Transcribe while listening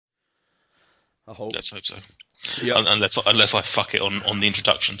I hope. Let's hope so. Yeah. Unless I fuck it on the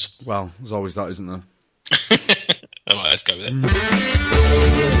introductions. Well, there's always that, isn't there? All right, let's go with it.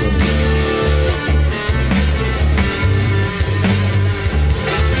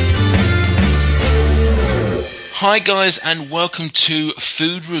 Hi guys, and welcome to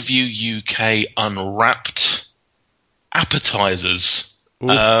Food Review UK Unwrapped Appetizers.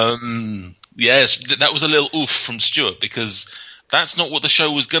 Yes, that was a little oof from Stuart because that's not what the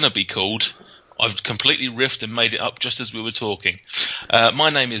show was going to be called. I've completely riffed and made it up just as we were talking.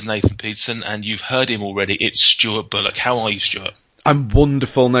 My name is Nathan Peterson, and you've heard him already. It's Stuart Bullock. How are you, Stuart? I'm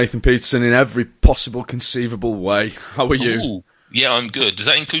wonderful, Nathan Peterson, in every possible conceivable way. How are you? Ooh, yeah, I'm good. Does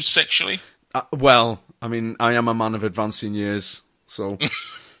that include sexually? Well, I mean, I am a man of advancing years, so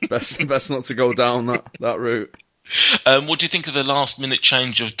best not to go down that route. What do you think of the last-minute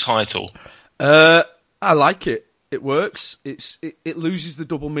change of title? I like it. It works. It loses the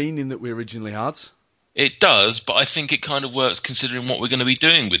double meaning that we originally had. It does, but I think it kind of works considering what we're going to be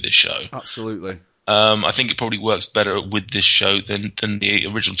doing with this show. Absolutely. I think it probably works better with this show than the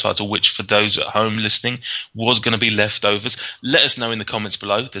original title, which for those at home listening was going to be Leftovers. Let us know in the comments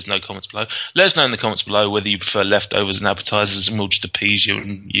below. There's no comments below. Let us know in the comments below whether you prefer Leftovers and Appetizers, and we'll just appease you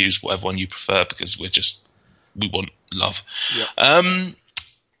and use whatever one you prefer because we want love. Yep.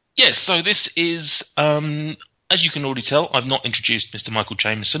 Yes, so this is, as you can already tell, I've not introduced Mr. Michael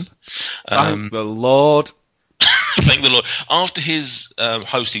Jameson. Thank the Lord. Thank the Lord. After his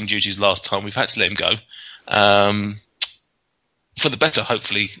hosting duties last time, we've had to let him go. For the better,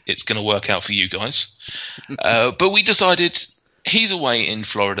 hopefully, it's going to work out for you guys. But we decided he's away in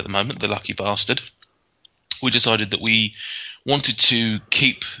Florida at the moment, the lucky bastard. We decided that we wanted to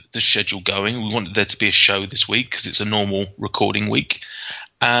keep the schedule going. We wanted there to be a show this week because it's a normal recording week.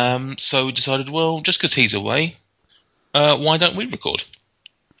 So we decided, well, just because he's away, why don't we record?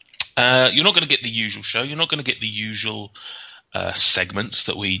 You're not going to get the usual show. You're not going to get the usual segments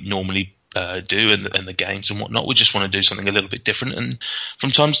that we normally do and the games and whatnot. We just want to do something a little bit different. And from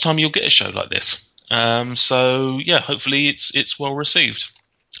time to time, you'll get a show like this. So, yeah, hopefully it's well received.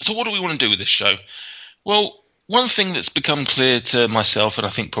 So what do we want to do with this show? Well, one thing that's become clear to myself, and I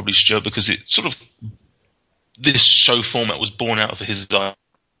think probably Stuart, because it sort of this show format was born out of his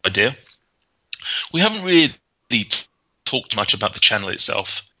idea. We haven't really talked much about the channel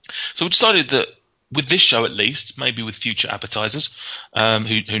itself. So we decided that with this show at least, maybe with future appetizers,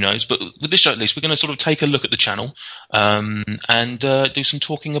 who knows, but with this show at least, we're going to sort of take a look at the channel and do some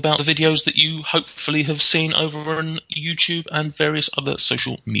talking about the videos that you hopefully have seen over on YouTube and various other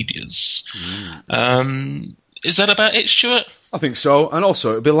social medias. Is that about it, Stuart? I think so, and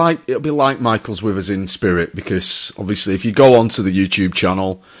also it'll be like Michael's with us in spirit, because obviously if you go onto the YouTube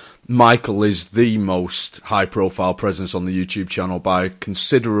channel, Michael is the most high-profile presence on the YouTube channel by a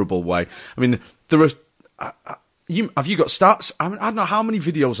considerable way. I mean, there are. Have you got stats? I don't know how many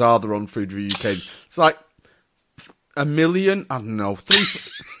videos are there on Food Review UK. It's like 1 million. I don't know.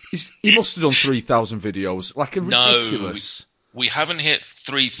 He must have done 3,000 videos. Like a ridiculous. No, we haven't hit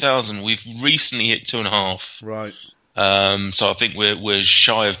 3,000. We've recently hit 2.5. Right. So I think we're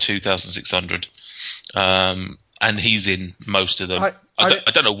shy of 2,600. And he's in most of them.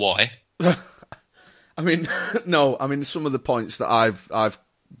 I don't know why. I mean, no. I mean, some of the points that I've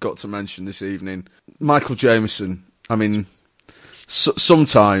got to mention this evening. Michael Jameson. I mean,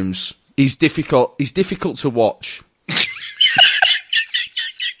 sometimes he's difficult. He's difficult to watch.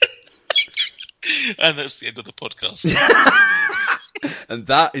 And that's the end of the podcast. And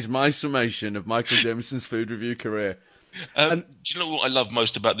that is my summation of Michael Jameson's food review career. Do you know what I love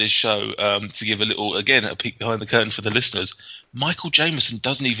most about this show? To give a peek behind the curtain for the listeners, Michael Jameson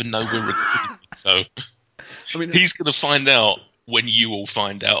doesn't even know we're recording. So I mean, he's going to find out when you all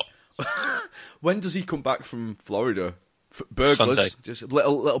find out. When does he come back from Florida? Burglars. Sunday. Just a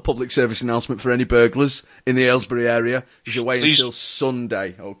little public service announcement for any burglars in the Aylesbury area. He's away until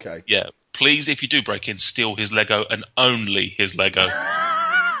Sunday. Okay. Yeah. Please, if you do break in, steal his Lego and only his Lego.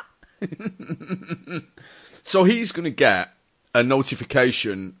 So he's going to get a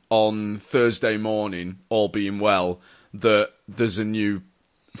notification on Thursday morning, all being well, that there's a new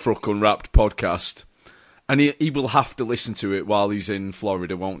Fruck Unwrapped podcast. And he will have to listen to it while he's in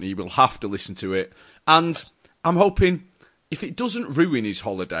Florida, won't he? He will have to listen to it. And I'm hoping, if it doesn't ruin his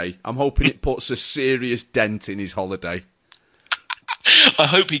holiday, I'm hoping it puts a serious dent in his holiday. I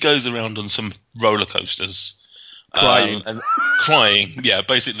hope he goes around on some roller coasters. Crying. Crying. Yeah,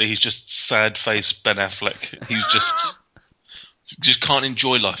 basically he's just sad-faced Ben Affleck. He's just can't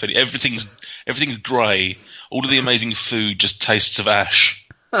enjoy life. Everything's grey. All of the amazing food just tastes of ash.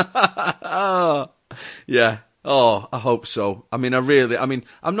 Yeah. Oh, I hope so. I mean,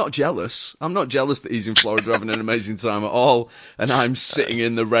 I'm not jealous. I'm not jealous that he's in Florida having an amazing time at all, and I'm sitting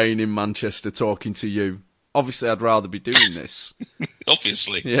in the rain in Manchester talking to you. Obviously, I'd rather be doing this.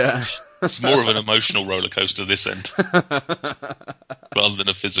 Obviously. Yeah. It's more of an emotional roller coaster this end, rather than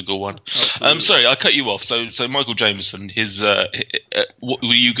a physical one. Sorry, I cut you off. So Michael Jameson, what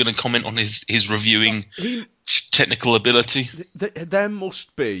were you going to comment on his reviewing technical ability? There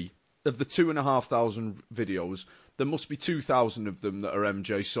must be, of the 2,500 videos, there must be 2,000 of them that are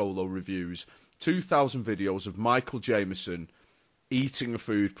MJ Solo reviews. 2,000 videos of Michael Jameson eating a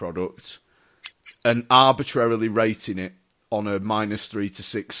food product and arbitrarily rating it on a -3 to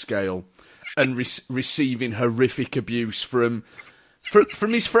 6 scale, and receiving horrific abuse from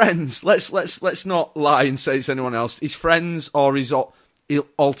his friends. Let's not lie and say it's anyone else. His friends or his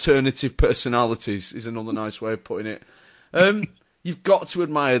alternative personalities is another nice way of putting it. You've got to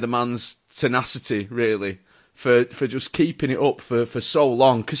admire the man's tenacity, really, for just keeping it up for so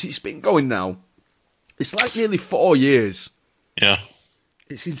long, because it's been going now. It's like nearly 4 years. Yeah.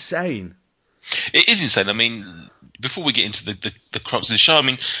 It's insane. It is insane. I mean, before we get into the crux of the show, I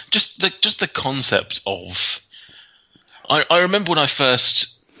mean, just the concept of... I remember when I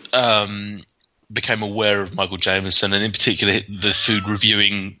first became aware of Michael Jameson, and in particular the food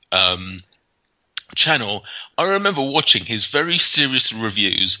reviewing channel, I remember watching his very serious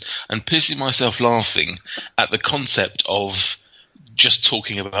reviews and pissing myself laughing at the concept of just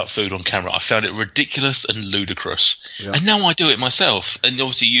talking about food on camera. I found it ridiculous and ludicrous. Yeah. And now I do it myself. And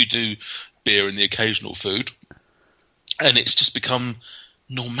obviously you do beer and the occasional food, and it's just become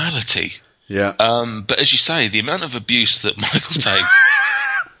normality. Yeah. But as you say, the amount of abuse that Michael takes,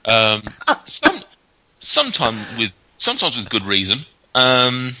 sometimes with good reason.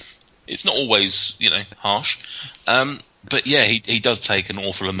 It's not always, harsh. But yeah, he does take an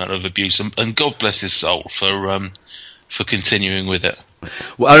awful amount of abuse, and God bless his soul for continuing with it.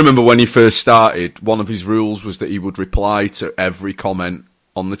 Well, I remember when he first started, one of his rules was that he would reply to every comment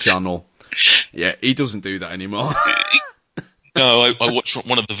on the channel. Yeah, he doesn't do that anymore. No, I watched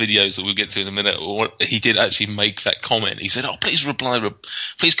one of the videos that we'll get to in a minute. He did actually make that comment. He said, please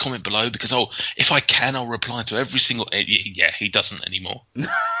comment below, because if I can, I'll reply to every single... Yeah, he doesn't anymore.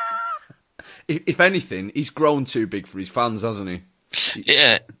 If anything, he's grown too big for his fans, hasn't he?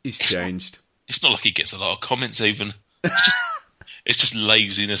 He's changed. It's not like he gets a lot of comments even. It's just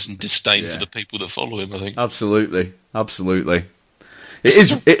laziness and disdain for the people that follow him, I think. Absolutely.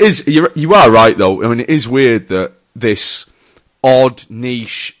 It is. You are right, though. I mean, it is weird that this odd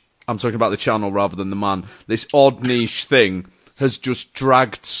niche, I'm talking about the channel rather than the man, this odd niche thing has just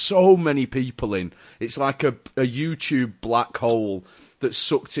dragged so many people in. It's like a YouTube black hole that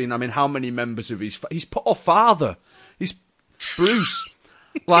sucked in, I mean, how many members of his poor father, his Bruce,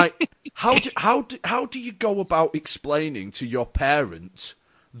 like, how do you go about explaining to your parents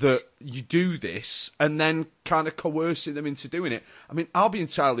that you do this and then kind of coercing them into doing it? I mean, I'll be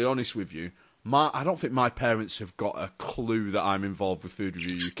entirely honest with you. I don't think my parents have got a clue that I'm involved with Food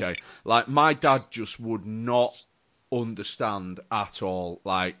Review UK. Like, my dad just would not understand at all.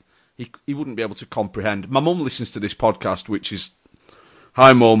 Like, he wouldn't be able to comprehend. My mum listens to this podcast, which is,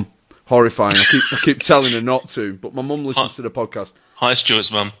 hi mum, horrifying. I keep telling her not to, but my mum listens to the podcast. Hi,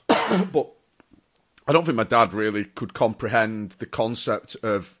 Stuart's mum. But I don't think my dad really could comprehend the concept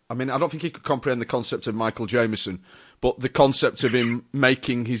of... I mean, I don't think he could comprehend the concept of Michael Jameson, but the concept of him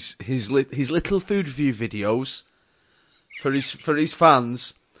making his little food review videos for his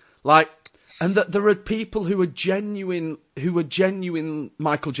fans, like, and that there are people who are genuine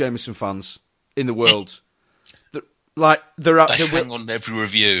Michael Jameson fans in the world. That, like, they hang on every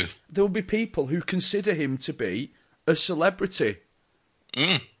review. There will be people who consider him to be a celebrity.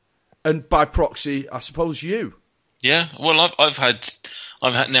 And by proxy, I suppose you. Yeah, well,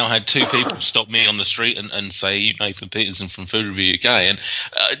 I've now had two people stop me on the street and say, "You Nathan Peterson from Food Review UK." And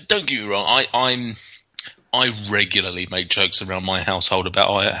don't get me wrong, I regularly make jokes around my household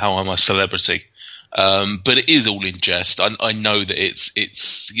about how I'm a celebrity, but it is all in jest. I know that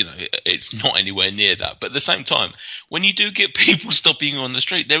it's not anywhere near that. But at the same time, when you do get people stopping you on the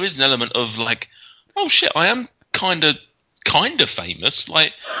street, there is an element of like, oh shit, I am kind of famous.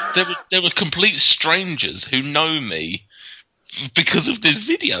 Like, there were complete strangers who know me because of these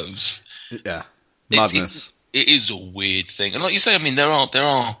videos. Yeah, madness. It is a weird thing, and like you say, I mean, there are.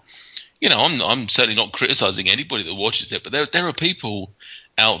 I'm certainly not criticising anybody that watches it, but there are people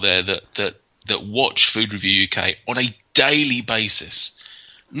out there that watch Food Review UK on a daily basis.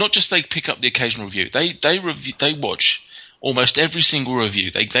 Not just they pick up the occasional review. They watch almost every single review.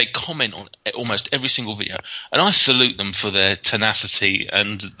 They comment on almost every single video, and I salute them for their tenacity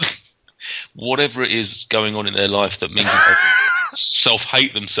and whatever it is going on in their life that means that they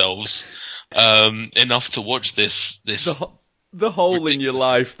self-hate themselves enough to watch this. The hole in your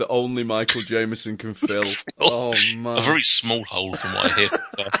life that only Michael Jameson can fill. Oh, man. A very small hole from what I hear.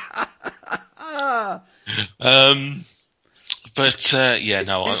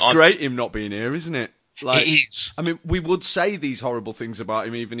 It's great him not being here, isn't it? Like, it is. I mean, we would say these horrible things about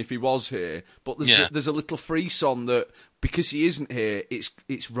him even if he was here, but there's a little frisson that because he isn't here,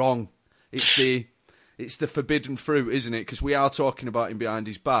 it's wrong. It's the forbidden fruit, isn't it? Because we are talking about him behind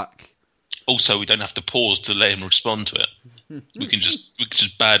his back. Also, we don't have to pause to let him respond to it. We can just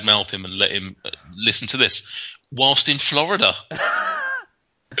badmouth him and let him listen to this whilst in Florida.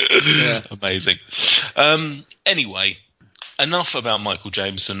 Yeah. Amazing. Anyway, enough about Michael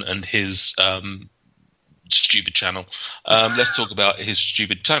Jameson and his stupid channel. Let's talk about his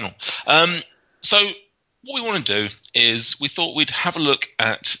stupid channel. So what we want to do is we thought we'd have a look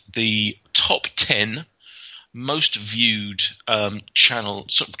at the top 10 most viewed channel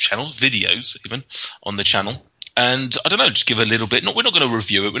videos even on the channel, and I don't know, just give a little bit. We're not going to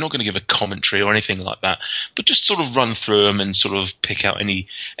review it. We're not going to give a commentary or anything like that, but just sort of run through them and sort of pick out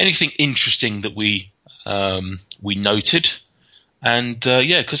anything interesting that we noted. And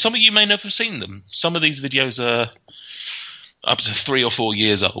because some of you may never have seen them. Some of these videos are up to 3 or 4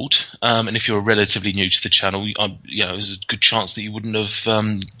 years old, and if you're relatively new to the channel, there's a good chance that you wouldn't have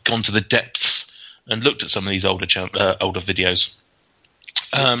gone to the depths and looked at some of these older videos.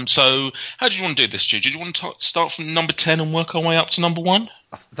 So how did you want to do this, Stu? Did you want to start from number 10 and work our way up to number 1?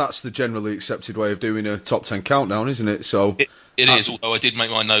 That's the generally accepted way of doing a top 10 countdown, isn't it? So it is, although I did make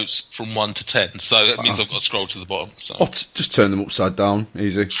my notes from 1 to 10, so that means I've got to scroll to the bottom. So. Just turn them upside down,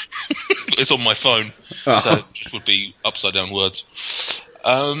 easy. It's on my phone, so it just would be upside down words.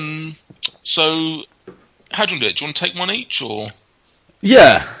 So how do you want to do it? Do you want to take one each, or...?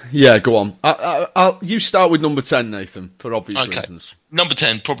 Yeah, go on. You start with number 10, Nathan, for obvious reasons. Number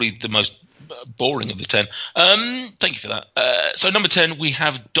 10, probably the most boring of the 10. Thank you for that. So number 10, we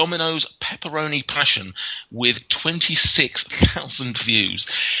have Domino's Pepperoni Passion with 26,000 views.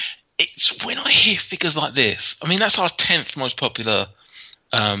 It's when I hear figures like this, I mean, that's our 10th most popular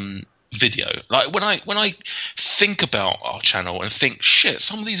video. Like when I think about our channel and think, shit,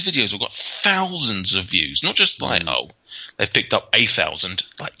 some of these videos have got thousands of views, not just like, they've picked up 8,000,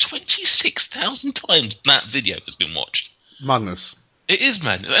 like 26,000 times that video has been watched. Madness. It is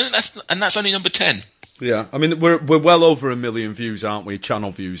madness, and that's only number 10. Yeah, I mean we're well over 1 million views, aren't we?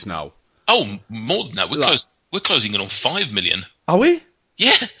 Channel views now. Oh, more than that. We're closing in on 5 million. Are we?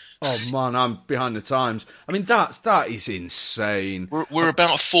 Yeah. Oh man, I'm behind the times. I mean that is insane. We're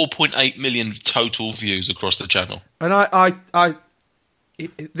about 4.8 million total views across the channel. And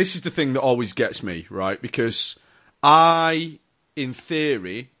this is the thing that always gets me, right? Because I, in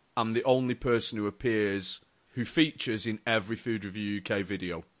theory, am the only person who features in every Food Review UK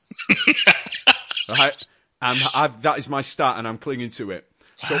video. Right? And that is my stat, and I'm clinging to it.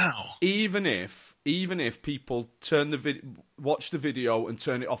 So wow. even if people watch the video and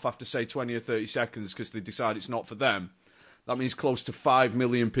turn it off after, say, 20 or 30 seconds because they decide it's not for them, that means close to 5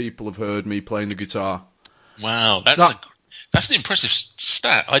 million people have heard me playing the guitar. Wow, that's an impressive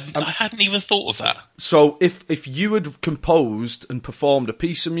stat. I hadn't even thought of that. So if you had composed and performed a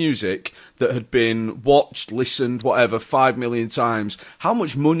piece of music that had been watched, listened, whatever, 5 million times, how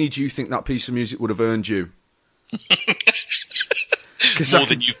much money do you think that piece of music would have earned you? More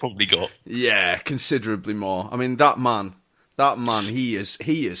than you've probably got. Yeah, considerably more. I mean, that man, he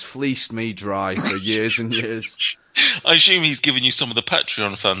has fleeced me dry for years and years. I assume he's given you some of the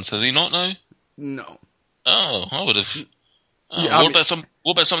Patreon funds, has he not? No. Oh, I would have. Oh, yeah, what about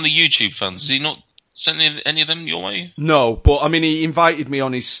some of the YouTube funds? Has he not sent any of them your way? No, but I mean, he invited me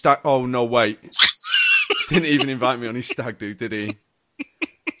on his stag. Oh no, wait, didn't even invite me on his stag do, did he?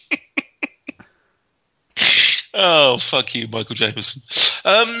 Oh, fuck you, Michael Jameson.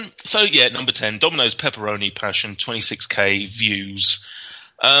 So yeah, number 10, Domino's Pepperoni Passion, 26k views.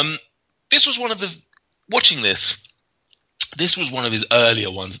 This was watching this. This was one of his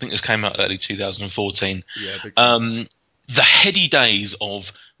earlier ones. I think this came out early 2014. Yeah, big time. The heady days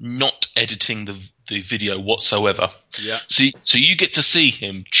of not editing the video whatsoever. Yeah. So you get to see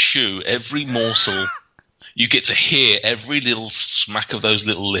him chew every morsel. You get to hear every little smack of those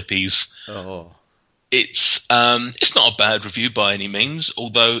little lippies. Oh. It's not a bad review by any means,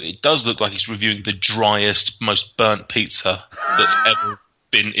 although it does look like he's reviewing the driest, most burnt pizza that's ever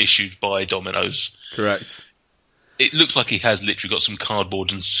been issued by Domino's. Correct. It looks like he has literally got some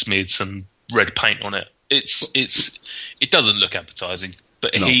cardboard and smeared some red paint on it. It doesn't look appetizing,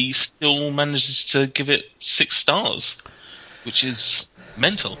 but No. he still manages to give it 6 stars, which is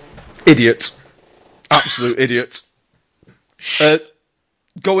mental. Idiot. Absolute idiot.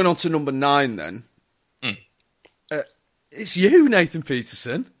 Going on to number 9 then. It's you, Nathan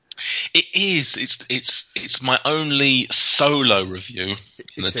Peterson. It is. It's my only solo review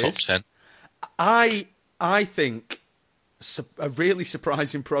in the top 10. I think a really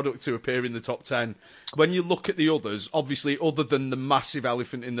surprising product to appear in the top 10. When you look at the others, obviously, other than the massive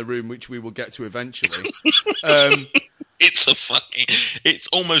elephant in the room, which we will get to eventually. It's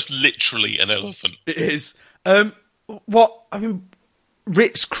almost literally an elephant. It is.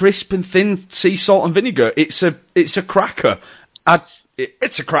 Ritz Crisp and Thin Sea Salt and Vinegar. It's a cracker.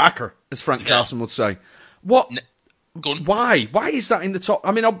 It's a cracker, as Frank Carson would say. What? Go on. Why? Why is that in the top?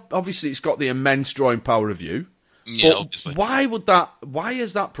 I mean, obviously, it's got the immense drawing power of you. Yeah, obviously. Why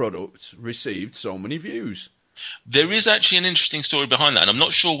has that product received so many views? There is actually an interesting story behind that, and I'm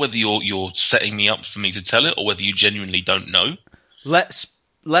not sure whether you're setting me up for me to tell it or whether you genuinely don't know. Let's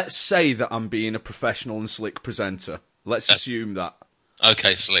say that I'm being a professional and slick presenter. Let's assume that.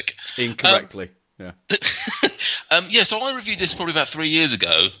 Okay, slick. Incorrectly. Yeah. So I reviewed this probably about 3 years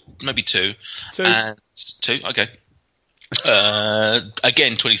ago, maybe 2. 2. Okay.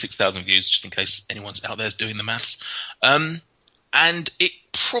 Again, 26,000 views, just in case anyone's out there is doing the maths. And it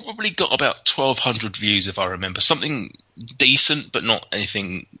probably got about 1,200 views, if I remember. Something decent, but not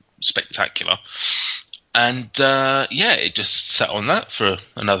anything spectacular. And, it just sat on that for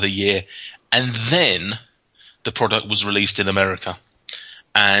another year. And then the product was released in America.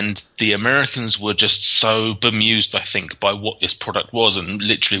 And the Americans were just so bemused, I think, by what this product was, and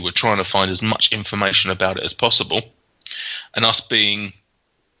literally were trying to find as much information about it as possible. And us being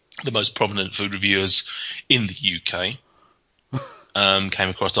the most prominent food reviewers in the UK, came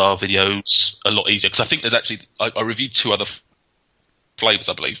across our videos a lot easier. Because I think there's actually, I reviewed 2 other flavours,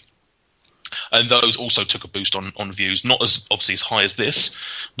 I believe. And those also took a boost on views. Not as, obviously, as high as this,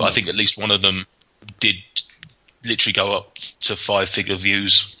 but I think at least one of them did literally go up to 5-figure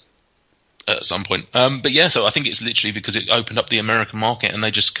views at some point. So I think it's literally because it opened up the American market and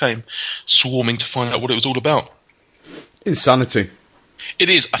they just came swarming to find out what it was all about. Insanity. It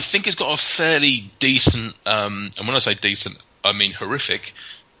is. I think it's got a fairly decent, and when I say decent, I mean horrific,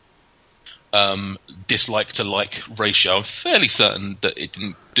 dislike to like ratio. I'm fairly certain that it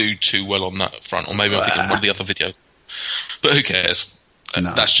didn't do too well on that front, or maybe I'm thinking one of the other videos. But who cares?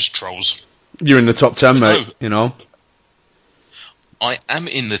 No. That's just trolls. You're in the top 10, mate, you know. I am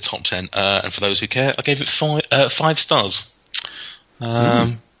in the top 10, and for those who care, I gave it 5 stars.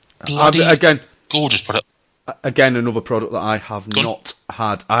 Bloody gorgeous product. Again, another product that I have not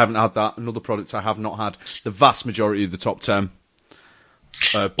had. I haven't had that. Another product I have not had. The vast majority of the top 10.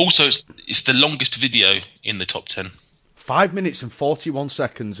 Also, it's the longest video in the top 10. 5 minutes and 41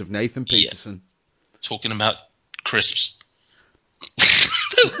 seconds of Nathan Peterson. Yeah. Talking about crisps.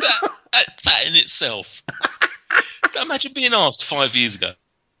 that in itself. Imagine being asked 5 years ago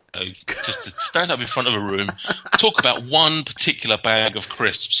just to stand up in front of a room, talk about one particular bag of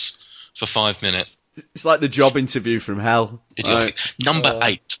crisps for 5 minutes. It's like the job interview from hell. Right. Number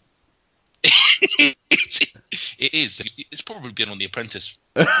 8. It is. It's probably been on The Apprentice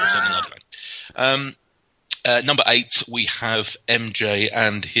or something like that. Number 8, we have MJ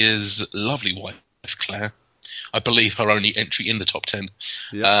and his lovely wife, Claire. I believe her only entry in the top 10.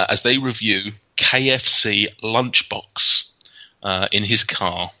 Yeah. As they review KFC Lunchbox in his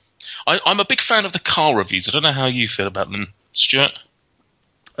car. I'm a big fan of the car reviews. I don't know how you feel about them, Stuart.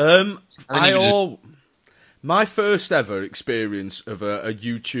 My first ever experience of a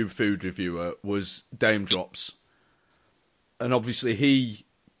YouTube food reviewer was Dame Drops, and obviously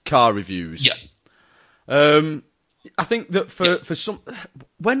car reviews. Yeah. I think that for some,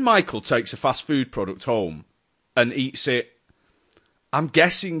 when Michael takes a fast food product home and eats it, I'm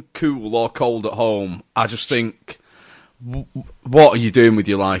guessing cool or cold at home, I just think, what are you doing with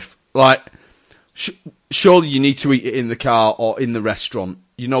your life? Like, surely you need to eat it in the car or in the restaurant.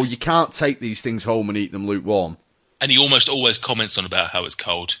 You know, you can't take these things home and eat them lukewarm. And he almost always comments on about how it's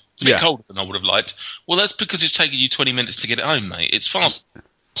cold. It's a bit colder than I would have liked. Well, that's because it's taking you 20 minutes to get it home, mate. It's fast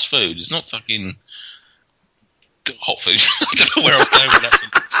food. It's not fucking hot food. I don't know where I was going with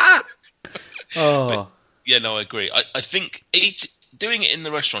that. But, yeah, no, I agree. I think doing it in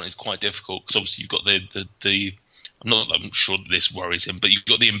the restaurant is quite difficult because obviously you've got the I'm sure this worries him, but you've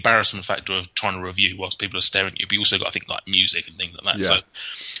got the embarrassment factor of trying to review whilst people are staring at you. But you also got, I think, like music and things like that. Yeah. So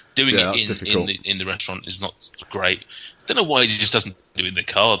doing it in the restaurant is not great. I don't know why he just doesn't do it in the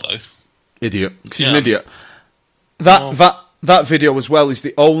car though. Idiot. He's an idiot. That video as well is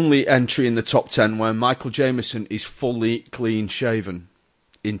the only entry in the top 10 where Michael Jameson is fully clean shaven.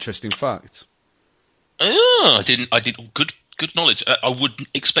 Interesting fact. Oh, I did. Good good knowledge. I would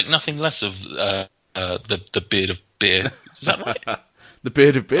expect nothing less of the beard of beer. Is that right? The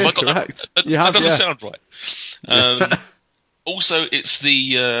beard of beer, correct? That doesn't sound right. Also, it's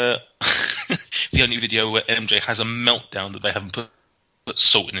the the only video where MJ has a meltdown that they haven't put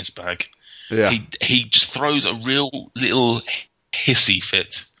salt in his bag. Yeah. He just throws a real little hissy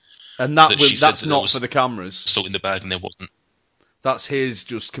fit. And that's not for the cameras. Salt in the bag, and there wasn't. That's his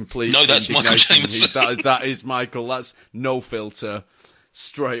just complete. No, that's Michael Jameson. That is Michael. That's no filter.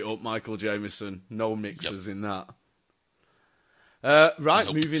 Straight up Michael Jameson. No mixers in that. Right,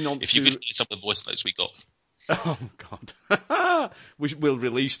 nope. Moving on if you could hear some of the voice notes we got. Oh, God. We'll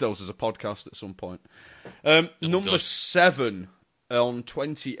release those as a podcast at some point. Number 7 on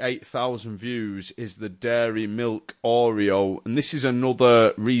 28,000 views is the Dairy Milk Oreo. And this is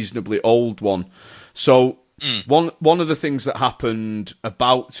another reasonably old one. So one of the things that happened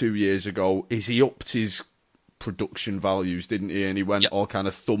about 2 years ago is he upped his production values, didn't he? And he went all kind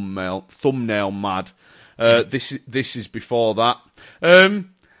of thumbnail mad. This is before that.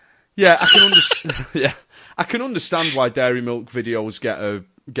 Yeah, I can understand. Yeah, I can understand why Dairy Milk videos get a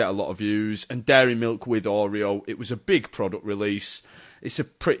lot of views. And Dairy Milk with Oreo, it was a big product release. It's a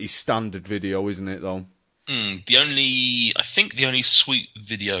pretty standard video, isn't it? Though. I think the only sweet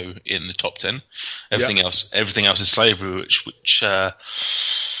video in the top 10. Everything else is savoury, which I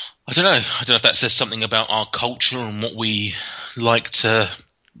don't know. I don't know if that says something about our culture and what we like to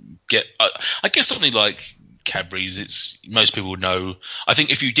get. I guess something like Cadbury's, most people would know. I think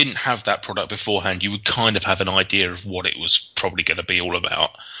if you didn't have that product beforehand, you would kind of have an idea of what it was probably going to be all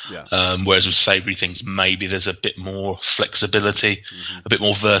about. Yeah. Whereas with savoury things, maybe there's a bit more flexibility, a bit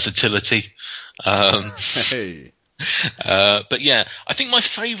more versatility. Hey. But yeah, I think my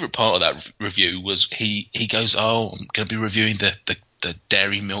favourite part of that review was he goes, "Oh, I'm going to be reviewing the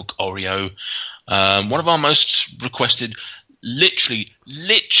Dairy Milk Oreo, one of our most requested." Literally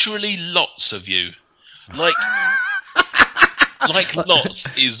lots of you. Like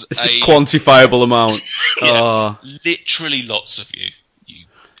lots is it's a quantifiable amount. Yeah, literally lots of you.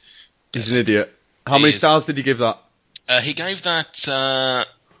 He's an idiot. How many stars did he give that? He gave that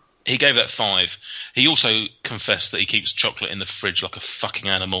 5. He also confessed that he keeps chocolate in the fridge like a fucking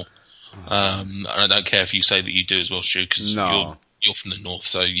animal. And I don't care if you say that you do as well, Stu, because you're from the north,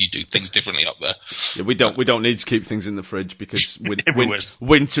 so you do things differently up there. Yeah, we don't need to keep things in the fridge because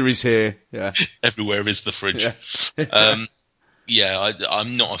winter is here. Yeah, everywhere is the fridge. Yeah.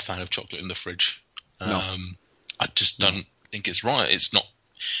 I'm not a fan of chocolate in the fridge. No. I just don't think it's right. It's not.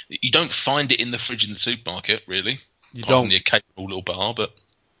 You don't find it in the fridge in the supermarket, really. You don't. The occasional little bar, but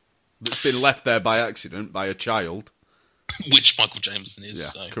it's been left there by accident by a child, which Michael Jameson is. Yeah,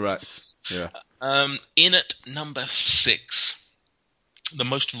 so. Correct. Yeah. In at number 6. The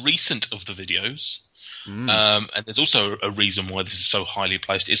most recent of the videos, and there's also a reason why this is so highly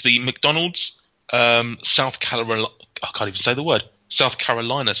placed, is the McDonald's South Carolina, I can't even say the word, South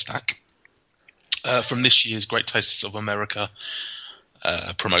Carolina stack from this year's Great Tastes of America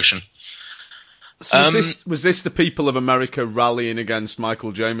promotion. So was this the people of America rallying against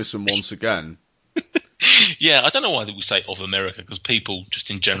Michael Jameson once again? Yeah, I don't know why we say of America, because people just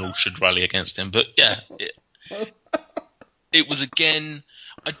in general should rally against him, but yeah. It was again,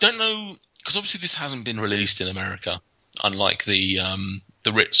 I don't know, because obviously this hasn't been released in America, unlike the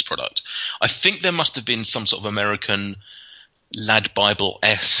Ritz product. I think there must have been some sort of American Lad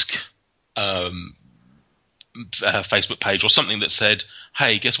Bible-esque Facebook page or something that said,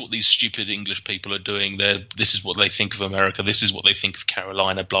 hey, guess what these stupid English people are doing? This is what they think of America, this is what they think of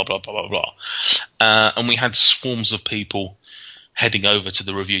Carolina, blah, blah, blah, blah, blah. And we had swarms of people heading over to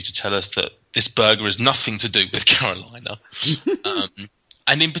the review to tell us that this burger has nothing to do with Carolina.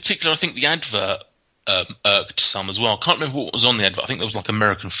 And in particular, I think the advert irked some as well. I can't remember what was on the advert. I think there was like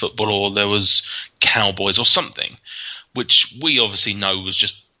American football or there was Cowboys or something, which we obviously know was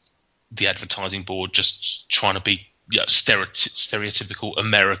just the advertising board just trying to be stereotypical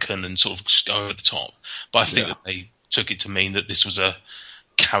American and sort of go over the top. But I think that they took it to mean that this was a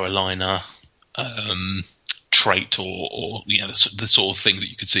Carolina trait or the sort of thing that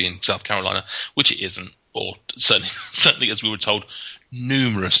you could see in South Carolina, which it isn't, or certainly as we were told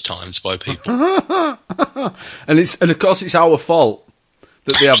numerous times by people. and of course it's our fault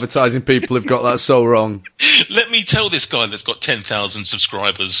that the advertising people have got that so wrong. Let me tell this guy that's got 10,000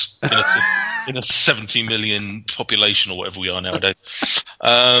 subscribers in a 70 million population or whatever we are nowadays.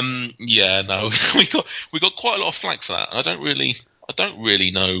 We got quite a lot of flack for that. I don't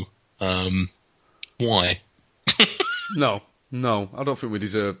really know why. No, I don't think we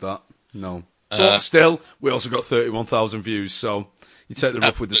deserve that. No. But still, we also got 31,000 views, so you take the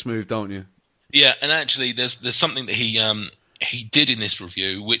rough with the smooth, don't you? Yeah, and actually there's something that he he did in this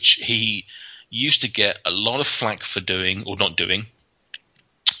review, which he used to get a lot of flack for doing or not doing,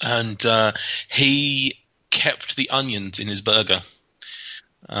 and he kept the onions in his burger,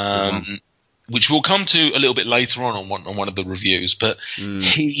 which we'll come to a little bit later on one of the reviews. But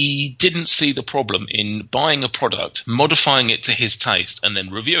he didn't see the problem in buying a product, modifying it to his taste, and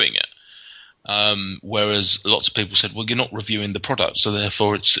then reviewing it. Whereas lots of people said, well, you're not reviewing the product, so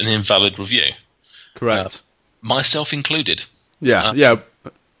therefore it's an invalid review. Correct. Myself included. Yeah.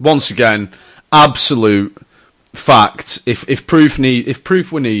 Once again, absolute fact. If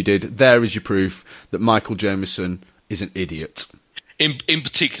proof were needed, there is your proof that Michael Jameson is an idiot. In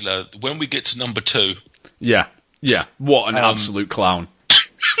particular, when we get to number 2. Yeah. What an absolute clown.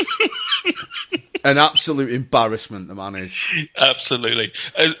 An absolute embarrassment, the man is. Absolutely.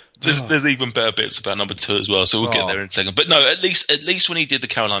 There's even better bits about number 2 as well, so we'll get there in a second. But no, at least when he did the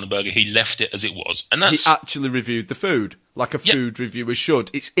Carolina Burger, he left it as it was, and he actually reviewed the food like a food reviewer should.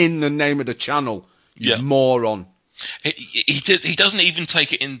 It's in the name of the channel. You moron. He doesn't even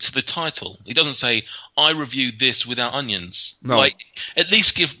take it into the title. He doesn't say, "I reviewed this without onions." No. Like, at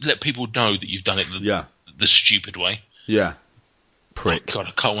least let people know that you've done it the stupid way. Yeah. Prick. Oh, God,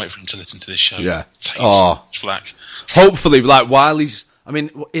 I can't wait for him to listen to this show. Yeah. Flack. Hopefully, like, while he's... I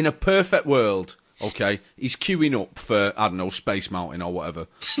mean, in a perfect world, okay, he's queuing up for, I don't know, Space Mountain or whatever,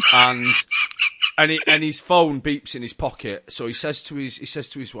 and his phone beeps in his pocket. So he says to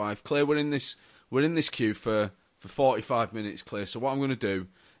his wife, "Claire, we're in this queue for 45 minutes, Claire. So what I'm going to do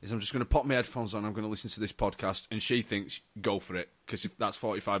is I'm just going to pop my headphones on. I'm going to listen to this podcast." And she thinks, "Go for it, because that's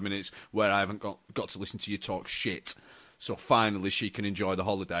 45 minutes where I haven't got to listen to you talk shit." So finally she can enjoy the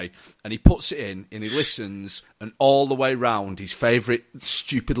holiday. And he puts it in, and he listens, and all the way round, his favourite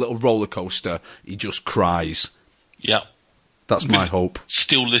stupid little roller coaster, he just cries. Yeah. That's my hope.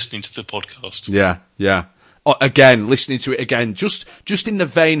 Still listening to the podcast. Yeah. Again, listening to it again, just in the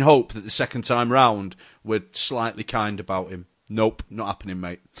vain hope that the second time round we're slightly kind about him. Nope, not happening,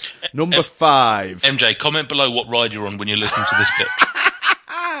 mate. Number 5. MJ, comment below what ride you're on when you're listening to this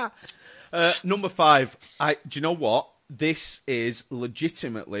bit. Number 5. Do you know what? This is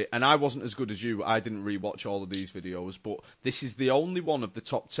legitimately, and I wasn't as good as you, I didn't rewatch all of these videos, but this is the only one of the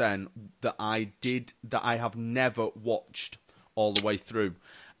top 10 that I have never watched all the way through.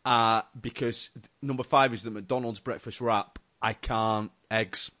 Because number 5 is the McDonald's breakfast wrap. I can't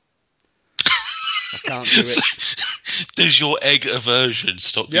eggs. I can't do it. Does your egg aversion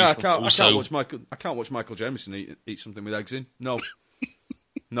stop you? Yeah, I can't watch Michael Jameson eat something with eggs in. No.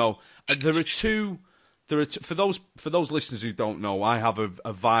 There are two. For those listeners who don't know, I have a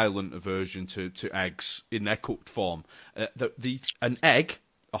violent aversion to eggs in their cooked form. An egg,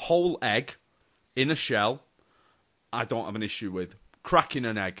 a whole egg in a shell, I don't have an issue with. Cracking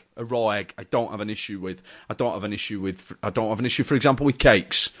an egg, a raw egg, I don't have an issue with. I don't have an issue, for example, with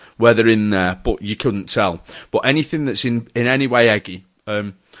cakes where they're in there, but you couldn't tell. But anything that's in any way eggy,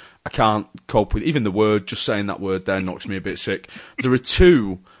 I can't cope with. Even the word, just saying that word there knocks me a bit sick. There are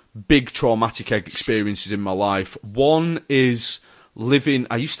 2 big traumatic egg experiences in my life. One is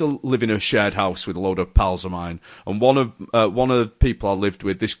I used to live in a shared house with a load of pals of mine, and one of the people I lived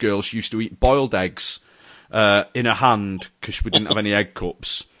with, this girl, she used to eat boiled eggs in her hand because we didn't have any egg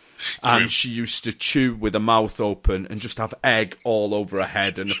cups, and she used to chew with her mouth open and just have egg all over her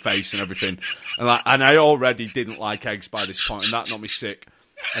head and her face and everything. And I already didn't like eggs by this point, and that knocked me sick.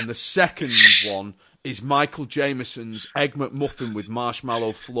 And the second one is Michael Jameson's Egg McMuffin with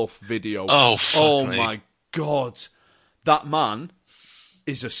marshmallow fluff video. Oh my God. That man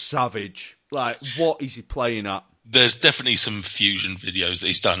is a savage. Like, what is he playing at? There's definitely some fusion videos that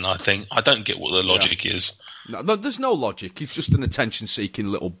he's done, I think. I don't get what the logic is. No, there's no logic. He's just an attention-seeking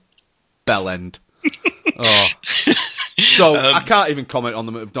little bell end. So, I can't even comment on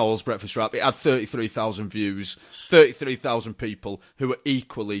the McDonald's breakfast wrap. It had 33,000 views, 33,000 people who are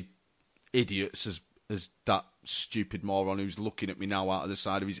equally idiots as stupid moron who's looking at me now out of the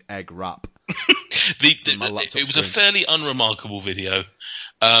side of his egg wrap. It was a fairly unremarkable video,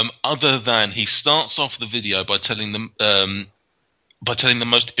 other than he starts off the video by telling the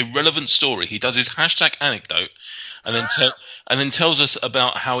most irrelevant story. He does his hashtag anecdote, and then tells us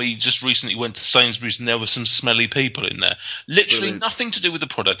about how he just recently went to Sainsbury's and there were some smelly people in there. Literally nothing to do with the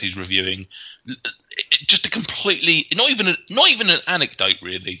product he's reviewing. Just a completely not even an anecdote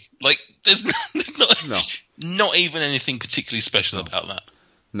really. Like there's not even anything particularly special about that.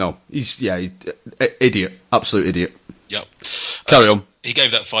 No, he's idiot, absolute idiot. Yep. Carry on. He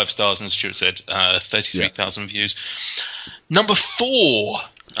gave that 5 stars, and Stuart said 33,000 views. Number 4,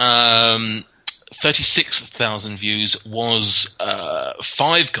 36,000 views was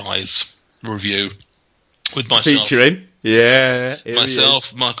Five Guys review with myself. Featuring Yeah.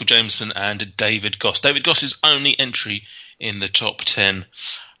 Myself, Michael Jameson, and David Goss. David Goss's only entry in the top 10.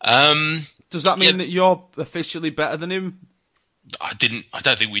 Does that mean that you're officially better than him? I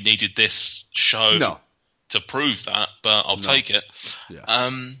don't think we needed this show to prove that, but I'll take it. Yeah.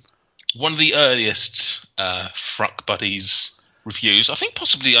 One of the earliest Fruck Buddies reviews, I think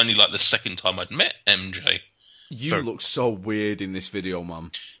possibly only like the second time I'd met MJ. You look so weird in this video,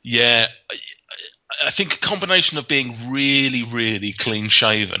 man. Yeah, I think a combination of being really, really clean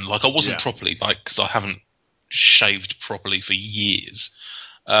shaven, like I wasn't properly, like, because I haven't shaved properly for years.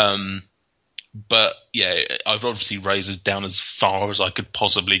 But yeah, I've obviously razored down as far as I could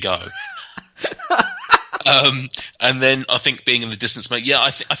possibly go. And then I think being in the distance, mate. Yeah,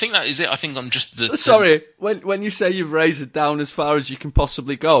 I think that is it. I think I'm just the. Sorry, when you say you've razored down as far as you can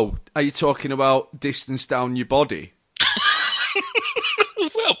possibly go, are you talking about distance down your body?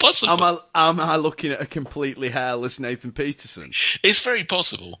 Well, possibly. Am I looking at a completely hairless Nathan Peterson? It's very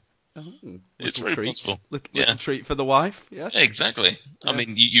possible. Oh, it's very possible. Little treat for the wife. Yes, exactly. Yeah. I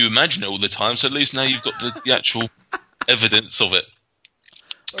mean, you imagine it all the time, so at least now you've got the actual evidence of it.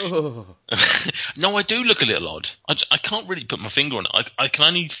 Oh. No, I do look a little odd. I can't really put my finger on it. I can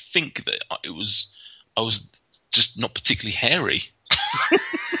only think that I was just not particularly hairy.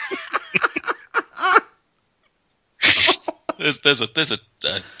 there's a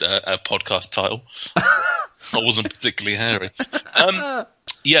podcast title. I wasn't particularly hairy.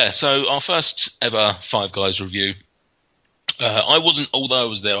 Yeah, so our first ever Five Guys review. I wasn't, although I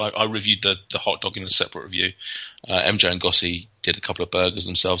was there, I reviewed the hot dog in a separate review. MJ and Gossi did a couple of burgers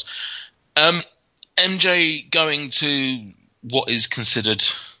themselves. MJ going to what is considered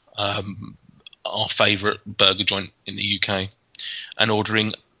our favourite burger joint in the UK and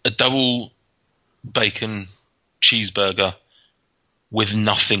ordering a double bacon cheeseburger with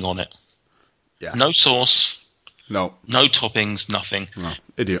nothing on it. Yeah. No sauce. No toppings, nothing. No,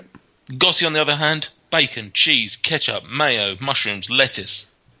 idiot. Gossi, on the other hand, bacon, cheese, ketchup, mayo, mushrooms, lettuce.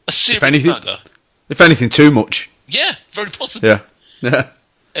 A serious burger. If anything, too much. Yeah, very possible. Yeah.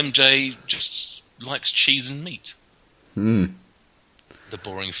 MJ just likes cheese and meat. The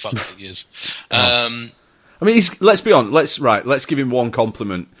boring fuck that he is. I mean, let's be honest. Let's give him one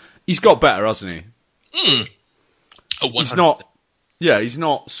compliment. He's got better, hasn't he? He's not. Yeah, he's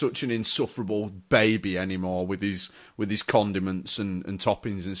not such an insufferable baby anymore with his condiments and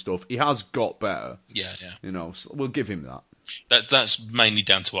toppings and stuff. He has got better. Yeah. You know, so we'll give him that. That's mainly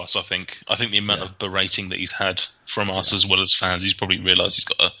down to us, I think. I think the amount of berating that he's had from us as well as fans, he's probably realised he's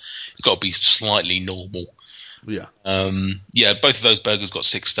got to be slightly normal. Yeah. Both of those burgers got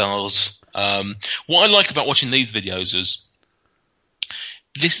 6 stars. What I like about watching these videos is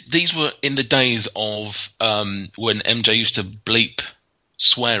these were in the days of when MJ used to bleep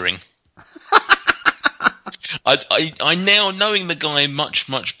swearing. I now, knowing the guy much,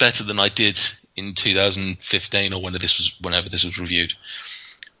 much better than I did in 2015 or whenever this was reviewed,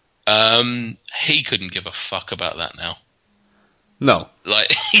 he couldn't give a fuck about that now. No.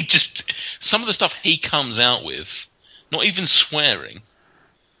 Like, some of the stuff he comes out with, not even swearing.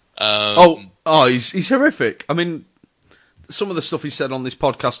 He's horrific. I mean, some of the stuff he said on this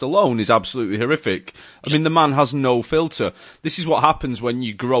podcast alone is absolutely horrific. I mean, the man has no filter. This is what happens when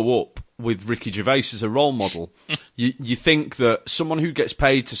you grow up with Ricky Gervais as a role model. You think that someone who gets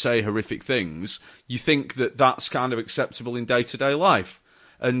paid to say horrific things, you think that that's kind of acceptable in day-to-day life.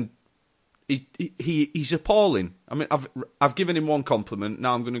 And he's appalling. I mean, I've given him one compliment.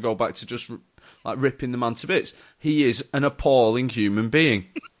 Now I'm going to go back to just like ripping the man to bits. He is an appalling human being.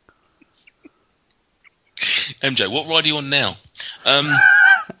 MJ, what ride are you on now? But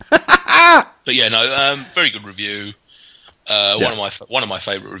yeah, no, very good review. One of my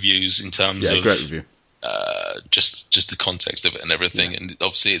favourite reviews in terms of great review. Just the context of it and everything, and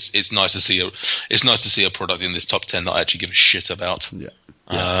obviously it's nice to see a product in this top 10 that I actually give a shit about. Yeah.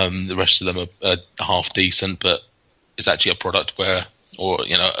 The rest of them are half decent, but it's actually a product where, or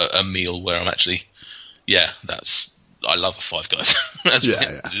a meal where I'm actually, I love a Five Guys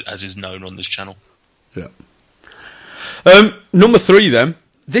as is known on this channel. Yeah. Number 3 then.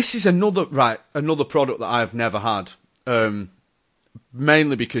 This is another product that I've never had.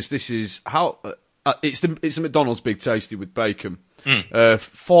 Mainly because this is how it's a McDonald's Big Tasty with bacon.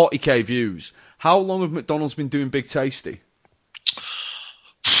 40k views. How long have McDonald's been doing Big Tasty?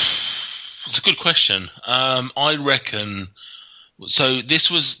 It's a good question. I reckon. So this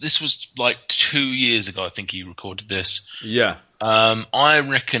was like 2 years ago. I think he recorded this. Yeah. I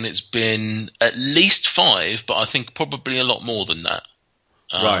reckon it's been at least 5, but I think probably a lot more than that.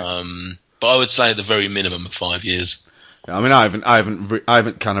 Right. But I would say the very minimum of 5 years. I mean, I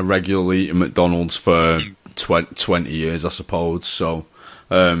haven't kind of regularly eaten McDonald's for 20 years, I suppose. So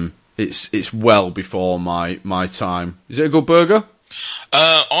it's well before my time. Is it a good burger?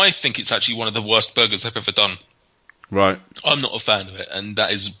 I think it's actually one of the worst burgers I've ever done. Right. I'm not a fan of it, and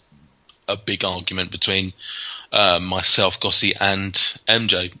that is a big argument between myself, Gossie, and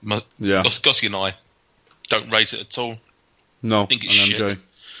MJ. Gossie and I don't rate it at all. No, I think it's shit.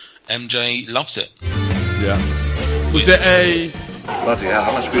 MJ loves it. Yeah. Was it a... Bloody hell,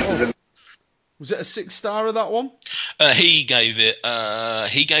 how much grease is in? Was it a 6-star of that one? He gave it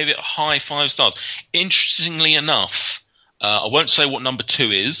high 5 stars. Interestingly enough, I won't say what number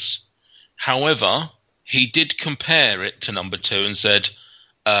 2 is. However, he did compare it to number 2 and said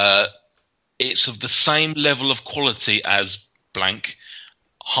it's of the same level of quality as blank,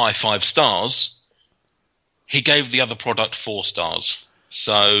 high 5 stars. He gave the other product 4 stars.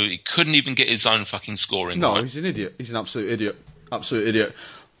 So he couldn't even get his own fucking scoring. No, right. He's an idiot. He's an absolute idiot. Absolute idiot.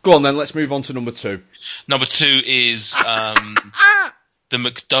 Go on then, let's move on to number 2. Number 2 is the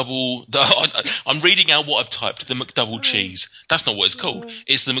McDouble... I'm reading out what I've typed. The McDouble cheese. That's not what it's called.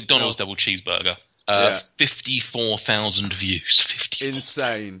 It's the McDonald's double cheeseburger. 54,000 views. 54.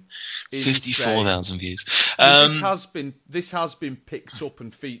 Insane. 54,000 views. This has been picked up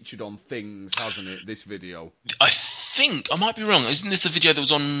and featured on things, hasn't it? This video. I think I might be wrong. Isn't this the video that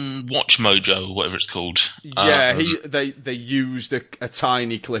was on Watch Mojo or whatever it's called? Yeah, they used a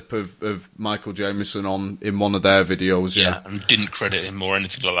tiny clip of Michael Jameson in one of their videos. Yeah, and didn't credit him or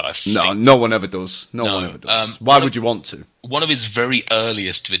anything like that. I no, think. no one ever does. No one ever does. Why would you want to? One of his very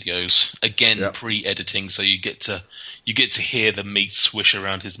earliest videos, again pre-editing, so you get to hear the meat swish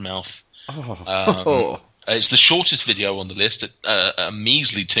around his mouth. It's the shortest video on the list at a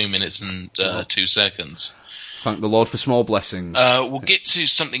measly 2 minutes and 2 seconds. Thank the Lord for small blessings. We'll get to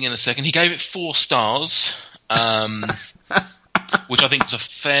something in a second. He gave it 4 stars, which I think is a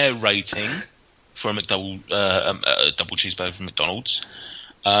fair rating for a double cheeseburger from McDonald's.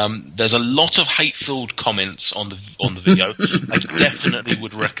 There's a lot of hate-filled comments on the video. I definitely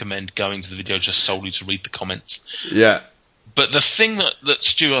would recommend going to the video just solely to read the comments. Yeah. But the thing that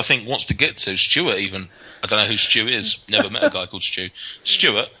Stu, I think, wants to get to, Stuart even, I don't know who Stu is, never met a guy called Stu.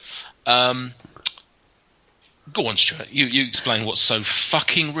 Stuart, go on, Stuart, you explain what's so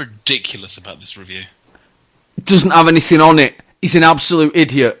fucking ridiculous about this review. It doesn't have anything on it. He's an absolute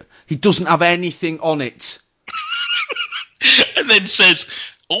idiot. He doesn't have anything on it. And then says,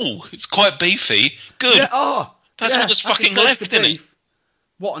 oh, it's quite beefy. Good. Yeah, That's what there's fucking left in it.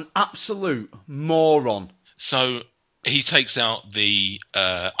 What an absolute moron. So he takes out the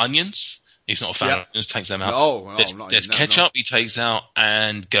onions. He's not a fan of onions. Takes them out. No, there's ketchup he takes out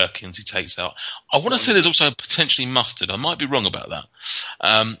and gherkins he takes out. I want to say there's also potentially mustard. I might be wrong about that.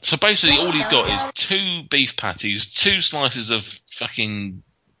 So basically all he's got is 2 beef patties, 2 slices of fucking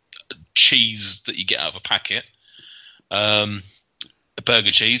cheese that you get out of a packet, a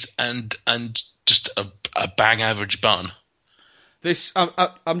burger cheese, and just a bang average bun. This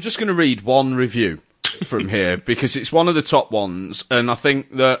I'm just going to read one review from here because it's one of the top ones, and I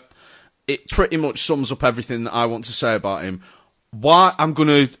think that it pretty much sums up everything that I want to say about him. Why I'm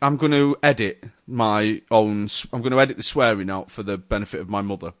going to edit my own. I'm going to edit the swearing out for the benefit of my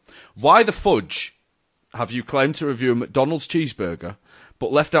mother. Why the fudge have you claimed to review a McDonald's cheeseburger,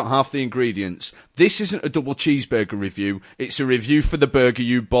 but left out half the ingredients? This isn't a double cheeseburger review. It's a review for the burger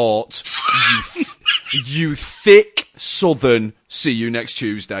you bought. You thick southern. See you next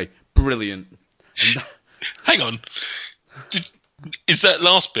Tuesday. Brilliant. Hang on. Is that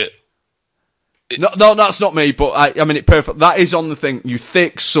last bit? No, that's not me, but I mean it perfect. That is on the thing. You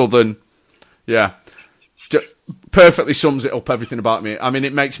thick southern. Yeah. Perfectly sums it up, everything about me. I mean,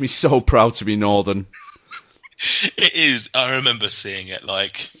 it makes me so proud to be northern. It is. I remember seeing it.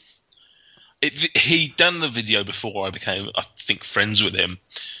 Like, he'd done the video before I became, I think, friends with him,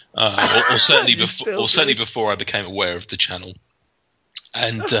 or certainly before I became aware of the channel.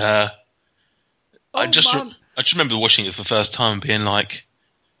 And I just remember watching it for the first time and being like,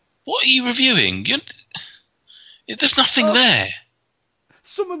 "What are you reviewing? There's nothing there."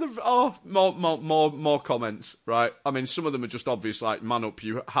 Some of the more comments, right? I mean, some of them are just obvious, like, man up,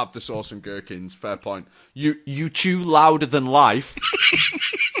 you have the sauce and gherkins, fair point. You chew louder than life.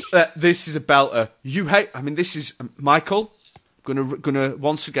 This is a belter. You hate. I mean, this is Michael. Gonna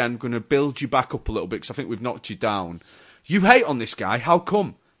once again build you back up a little bit because I think we've knocked you down. You hate on this guy. How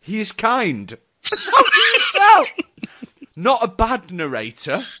come? He is kind. How can you tell? Not a bad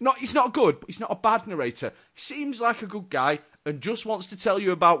narrator. He's not good, but he's not a bad narrator. Seems like a good guy and just wants to tell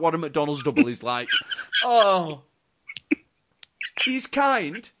you about what a McDonald's double is like. Oh. He's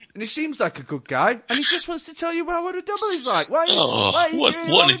kind, and he seems like a good guy, and he just wants to tell you about what a double is like. Why are you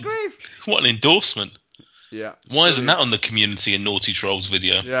what an endorsement. Yeah. Why isn't that on the Community and Naughty Trolls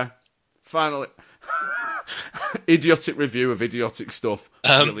video? Yeah. Finally. Idiotic review of idiotic stuff.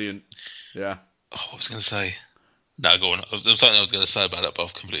 Brilliant. Yeah. Oh, I was going to say... No, go on. There was something I was going to say about it, but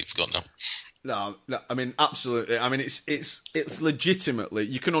I've completely forgotten now. No, I mean, absolutely. I mean, it's legitimately...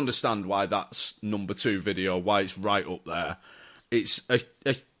 You can understand why that's number 2 video, why it's right up there. It's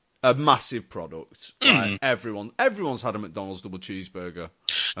a massive product. Right? Everyone's had a McDonald's double cheeseburger,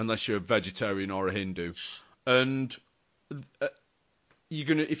 unless you're a vegetarian or a Hindu. And you're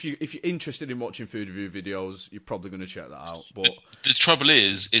gonna, if you're interested in watching food review videos, you're probably going to check that out. But the trouble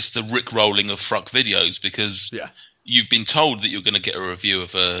is, it's the Rick-rolling of Fruck videos, because you've been told that you're going to get a review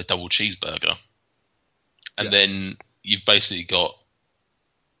of a double cheeseburger, and then you've basically got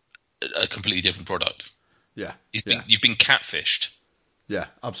a completely different product. Yeah. You've been catfished. Yeah,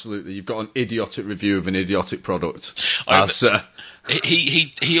 absolutely. You've got an idiotic review of an idiotic product.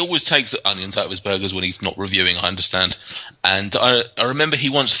 He always takes onions out of his burgers when he's not reviewing, I understand. And I remember he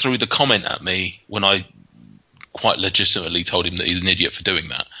once threw the comment at me when I quite legitimately told him that he's an idiot for doing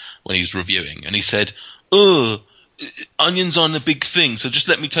that when he was reviewing. And he said, onions aren't a big thing, so just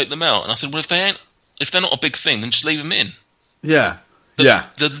let me take them out. And I said, well, if they're not a big thing, then just leave them in. Yeah.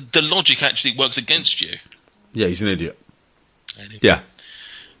 The logic actually works against you. Yeah, he's an idiot. Anyway. Yeah.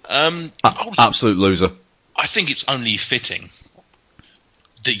 Absolute loser. I think it's only fitting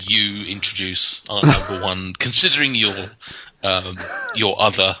that you introduce our number one, considering your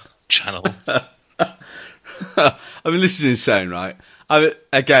other channel. I mean, this is insane, right?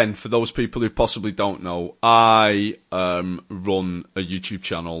 Again, for those people who possibly don't know, I run a YouTube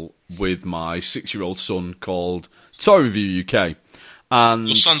channel with my 6-year-old son called Toy Review UK. And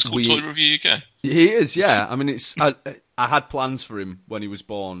your son's called Toy Review UK? He is, yeah. I mean, I had plans for him when he was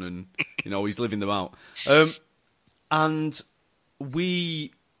born, and he's living them out. And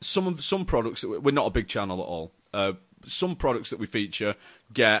some products we're not a big channel at all. Some products that we feature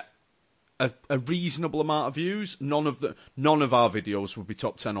get a reasonable amount of views. None of our videos would be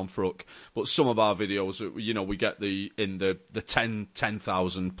top 10 on Fruck, but some of our videos, we get in the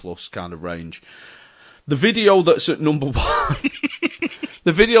 10,000 plus kind of range. The video that's at number 1,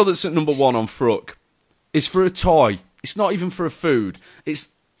 the video that's at number 1 on Fruck is for a toy. It's not even for a food. It's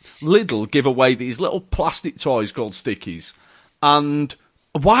Lidl give away these little plastic toys called Stickies. And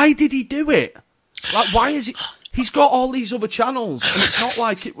why did he do it? Like, why is it? He's got all these other channels, and it's not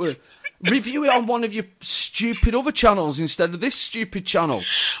like it were... Review it on one of your stupid other channels instead of this stupid channel.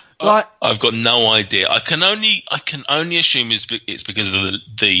 Like, I've got no idea. I can only assume it's because of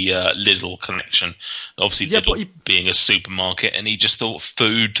the Lidl connection. Obviously, Lidl being a supermarket, and he just thought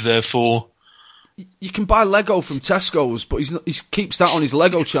food, therefore... You can buy Lego from Tesco's, but he keeps that on his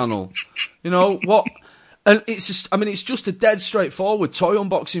Lego channel. What? And it's just a dead straightforward toy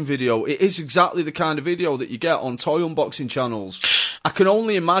unboxing video. It is exactly the kind of video that you get on toy unboxing channels. I can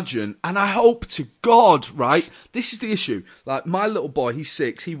only imagine, and I hope to God, right? This is the issue. Like, my little boy, he's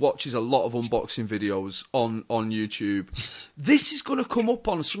 6, he watches a lot of unboxing videos on YouTube. This is going to come up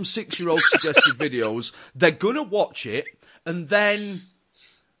on some 6-year-old suggested videos. They're going to watch it, and then...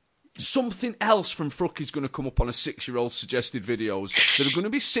 something else from Fruck is going to come up on a 6-year-old suggested videos. There are going to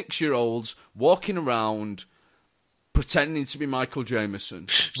be 6-year-olds walking around pretending to be Michael Jameson.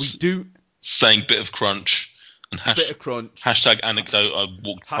 We do saying bit of crunch and bit of crunch. Hashtag anecdote. I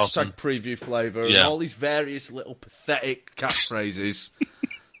walked past. Hashtag preview flavour. And all these various little pathetic catchphrases.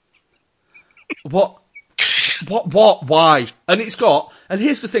 What? Why? And here's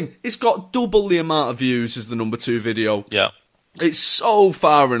the thing. It's got double the amount of views as the number 2 video. Yeah. It's so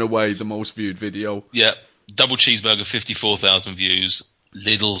far and away the most viewed video. Yeah. Double cheeseburger, 54,000 views.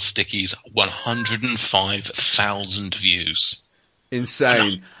 Lidl Stickies, 105,000 views.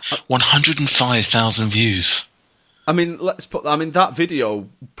 Insane. 105,000 views. I mean, that video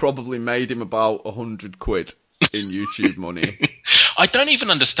probably made him about 100 quid in YouTube money. I don't even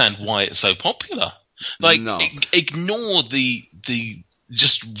understand why it's so popular. Like, no. Ignore the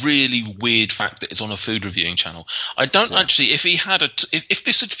just really weird fact that it's on a food reviewing channel. I don't actually. If he had if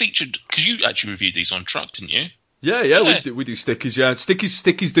this had featured, because you actually reviewed these on Truck, didn't you? Yeah. We do Stickies. Yeah,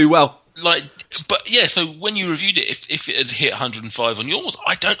 Stickies do well. So when you reviewed it, if it had hit 105 on yours,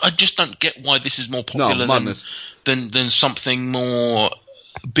 I just don't get why this is more popular than something more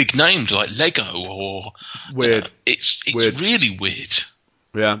big named like Lego or weird. It's weird. Really weird.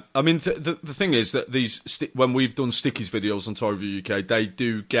 Yeah, I mean the thing is that when we've done Stickies videos on Toy Review UK, they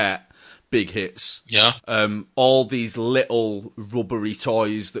do get big hits. Yeah. All these little rubbery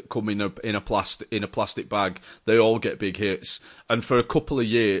toys that come in a plastic bag, they all get big hits. And for a couple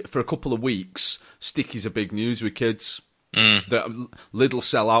of weeks, Stickies are big news with kids. Lidl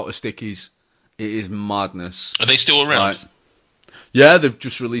sell out of Stickies It is madness. Are they still around? Right. Yeah, they've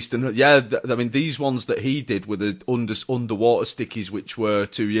just released them. Yeah, I mean, these ones that he did with the underwater stickies, which were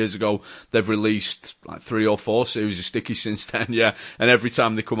 2 years ago, they've released like 3 or 4 series of stickies since then. Yeah, and every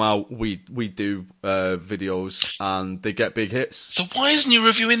time they come out, we do videos, and they get big hits. So why isn't he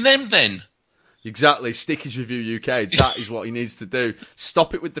reviewing them then? Exactly, Stickies Review UK. That is what he needs to do.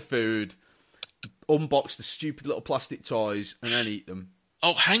 Stop it with the food, unbox the stupid little plastic toys, and then eat them.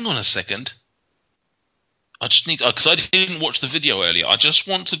 Oh, hang on a second. I just need, because I didn't watch the video earlier. I just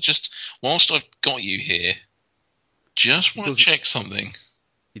want to whilst I've got you here, just want to check something.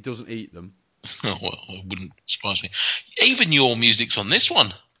 He doesn't eat them. Oh, well, it wouldn't surprise me. Even your music's on this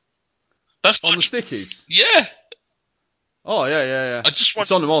one. That's on the stickies? Yeah. Oh, yeah.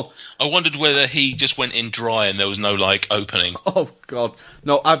 It's on them all. I wondered whether he just went in dry and there was no, opening. Oh, God.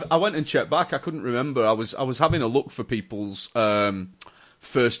 No, I went and checked back. I couldn't remember. I was having a look for people's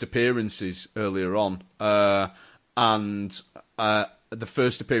first appearances earlier on, and the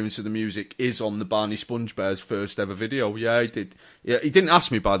first appearance of the music is on the Barney Sponge Bear's first ever video. Yeah, he did. Yeah, he didn't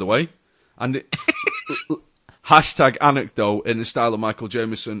ask me, by the way. And hashtag anecdote in the style of Michael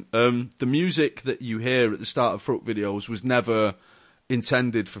Jameson. The music that you hear at the start of Fruit videos was never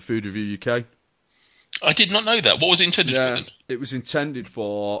intended for Food Review UK. I did not know that. What was it intended for then? It was intended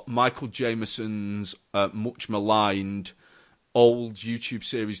for Michael Jameson's much maligned old YouTube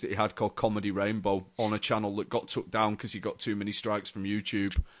series that he had called Comedy Rainbow on a channel that got took down because he got too many strikes from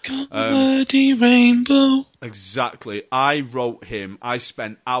YouTube. Comedy Rainbow. Exactly. I wrote him. I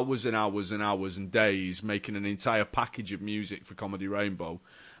spent hours and hours and hours and days making an entire package of music for Comedy Rainbow.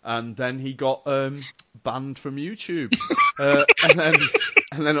 And then he got banned from YouTube.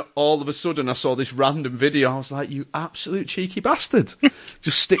 and then all of a sudden I saw this random video. I was like, you absolute cheeky bastard.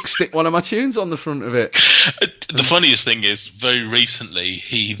 Just stick one of my tunes on the front of it. The funniest thing is, very recently,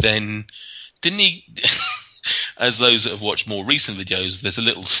 he then... Didn't he... As those that have watched more recent videos, there's a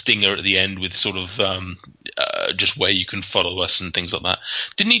little stinger at the end with sort of just where you can follow us and things like that.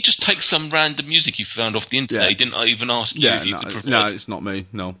 Didn't he just take some random music he found off the internet? Yeah. He didn't even ask you if you could provide... No, it's not me.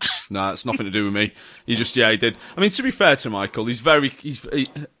 No, it's nothing to do with me. He did. I mean, to be fair to Michael, he's very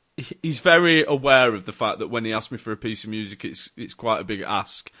aware of the fact that when he asks me for a piece of music, it's quite a big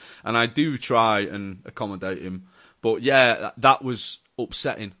ask, and I do try and accommodate him. But yeah, that was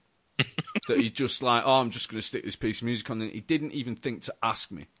upsetting. That he's just like, I'm just going to stick this piece of music on. And he didn't even think to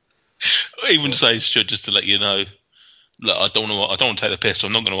ask me. Even say, just to let you know, look, I don't want to take the piss. So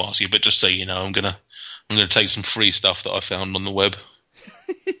I'm not going to ask you, but just so you know, I'm going to take some free stuff that I found on the web.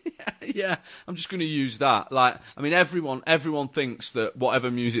 Yeah, I'm just going to use that. Like, I mean, everyone thinks that whatever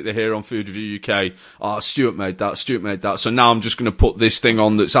music they hear on Food Review UK, Stuart made that. So now I'm just going to put this thing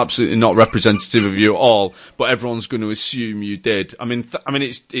on that's absolutely not representative of you at all. But everyone's going to assume you did. I mean,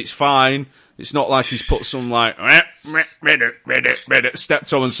 it's fine. It's not like he's put some like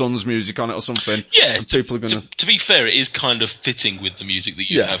Steptoe and Sons music on it or something. Yeah, people are going to be fair, it is kind of fitting with the music that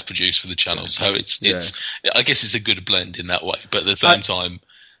you have produced for the channel. So it's I guess it's a good blend in that way. But at the same time,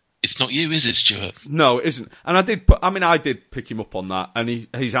 it's not you, is it, Stuart? No, it isn't. And I did pick him up on that, and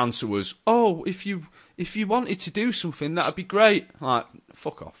his answer was, "Oh, if you wanted to do something, that'd be great." Like,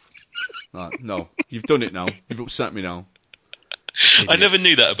 fuck off. Like, no, you've done it now. You've upset me now. I never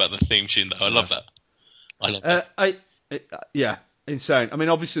knew that about the theme tune, though. I love that. I love that. Yeah, insane. I mean,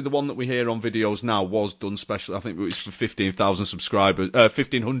 obviously, the one that we hear on videos now was done specially. I think it was for 15,000 subscribers,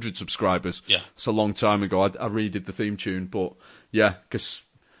 1,500 subscribers. Yeah, it's a long time ago. I redid the theme tune, but yeah, because.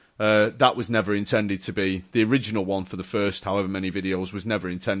 That was never intended to be the original one for the first however many videos was never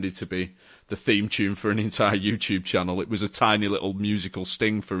intended to be the theme tune for an entire YouTube channel. It was a tiny little musical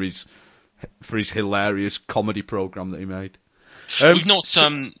sting for his hilarious comedy program that he made. We've not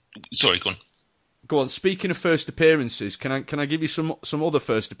sorry, go on. Go on. Speaking of first appearances, can I give you some other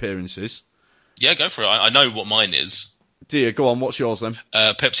first appearances? Yeah, go for it. I know what mine is. Dear, go on. What's yours then?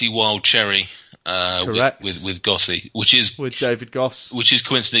 Pepsi Wild Cherry. Correct. With Gossy, which is with David Goss, which is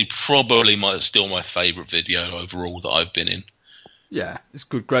coincidentally probably still my favourite video overall that I've been in. Yeah, it's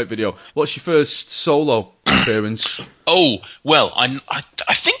a great video. What's your first solo appearance? Oh well,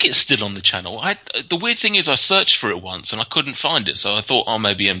 I think it's still on the channel. The weird thing is I searched for it once and I couldn't find it, so I thought,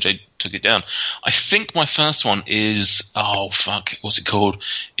 maybe MJ took it down. I think my first one is what's it called?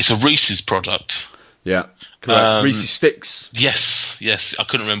 It's a Reese's product. Yeah. Correct. Reese's Sticks. Yes. I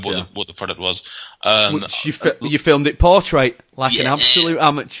couldn't remember what the product was. Which you filmed it portrait like an absolute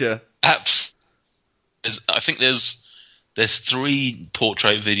amateur. I think there's 3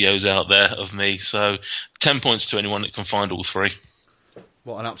 portrait videos out there of me, so 10 points to anyone that can find all 3.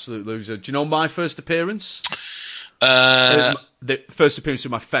 What an absolute loser. Do you know my first appearance? The first appearance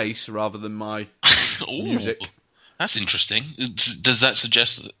of my face rather than my Ooh, music. That's interesting. Does that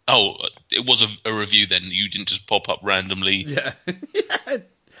suggest that... Oh, it was a review then. You didn't just pop up randomly. Yeah.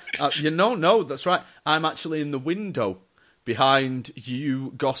 No, that's right. I'm actually in the window behind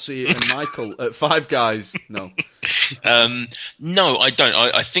you, Gossie, and Michael at Five Guys. No. No, I don't.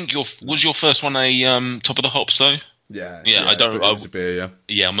 I think was your first one a Top of the Hops, though? Yeah. I don't... It was a beer, yeah.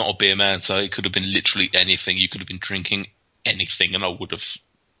 Yeah, I'm not a beer man, so it could have been literally anything. You could have been drinking anything, and I would have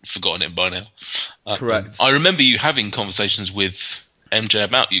forgotten it by now. Correct. I remember you having conversations with MJ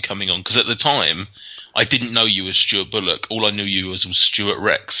about you coming on, because at the time, I didn't know you as Stuart Bullock. All I knew you as was Stuart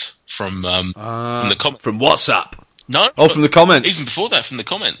Rex from the comments. From WhatsApp? No. Oh, from the comments? Even before that, from the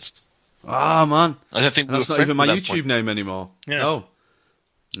comments. Ah, man. I don't think that's not even my YouTube name anymore. Yeah. No.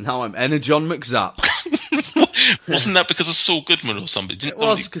 Now I'm Energon McZap. Wasn't that because of Saul Goodman or somebody? It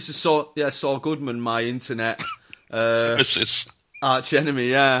was because of Saul Goodman, my internet arch enemy,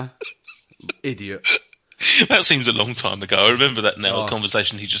 yeah. Idiot. That seems a long time ago. I remember that now. A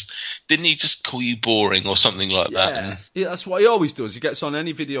conversation. Didn't he just call you boring or something like that? Yeah, that's what he always does. He gets on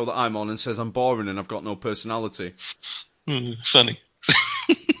any video that I'm on and says I'm boring and I've got no personality. Funny.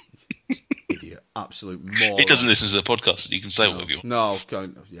 Idiot. Absolute moron. He doesn't listen to the podcast, so you can say whatever you want. No,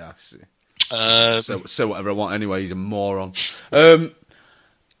 yeah, see. Say whatever I want anyway. He's a moron.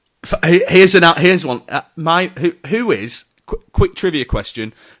 Here's one. Who is quick trivia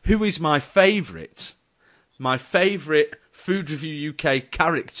question? Who is my favourite? My favourite Food Review UK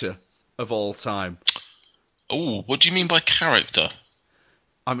character of all time. Oh, what do you mean by character?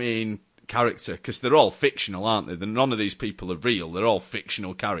 I mean character, because they're all fictional, aren't they? None of these people are real. They're all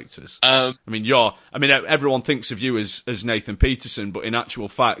fictional characters. Everyone thinks of you as Nathan Peterson, but in actual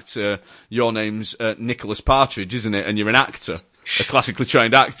fact, your name's Nicholas Partridge, isn't it? And you're an actor, a classically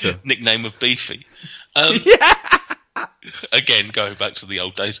trained actor. Nickname of Beefy. Yeah. Again, going back to the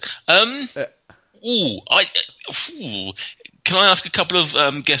old days. Can I ask a couple of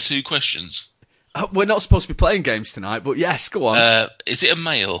Guess Who questions? We're not supposed to be playing games tonight, but yes, go on. Is it a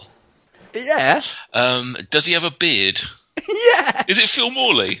male? Yeah. Does he have a beard? Yeah. Is it Phil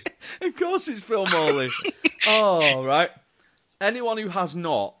Morley? Of course it's Phil Morley. Oh, right. Anyone who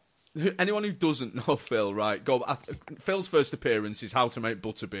doesn't know Phil, right, Phil's first appearance is How to Make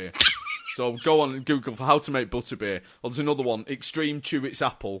Butterbeer. So go on and Google for How to Make Butterbeer. Or there's another one, Extreme Chew Its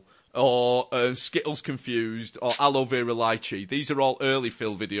Apple, or Skittles Confused, or Aloe Vera Lychee. These are all early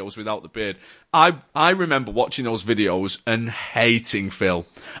Phil videos without the beard. I remember watching those videos and hating Phil.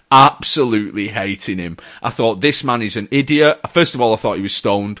 Absolutely hating him. I thought, this man is an idiot. First of all, I thought he was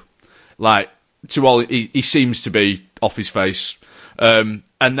stoned. He seems to be off his face. And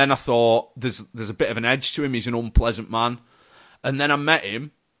then I thought, there's a bit of an edge to him. He's an unpleasant man. And then I met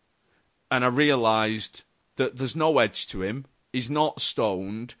him, and I realised that there's no edge to him. He's not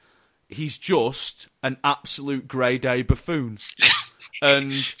stoned. He's just an absolute grade A buffoon.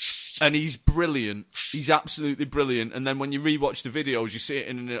 and he's brilliant. He's absolutely brilliant. And then when you rewatch the videos, you see it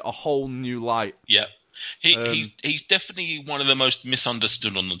in a whole new light. Yeah. He's definitely one of the most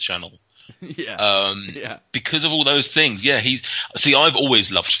misunderstood on the channel. Yeah. Because of all those things. Yeah, I've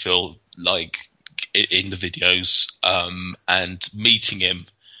always loved Phil, in the videos, and meeting him,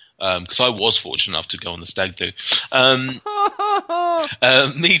 because I was fortunate enough to go on the stag do.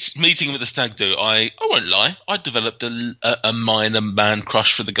 Meeting him at the stag do, I won't lie, I developed a minor man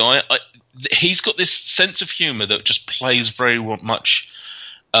crush for the guy. He's got this sense of humour that just plays very much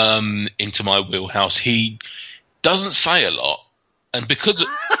into my wheelhouse. He doesn't say a lot, and because of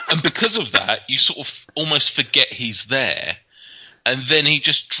that, you sort of almost forget he's there. And then he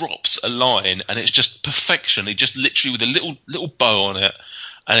just drops a line, and it's just perfection. He just literally with a little bow on it,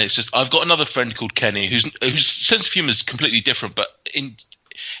 and it's just. I've got another friend called Kenny whose sense of humour is completely different, but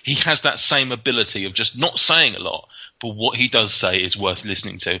he has that same ability of just not saying a lot, but what he does say is worth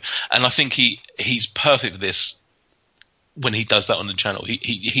listening to. And I think he's perfect for this. When he does that on the channel,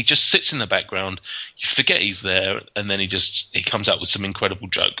 he just sits in the background. You forget he's there, and then he comes out with some incredible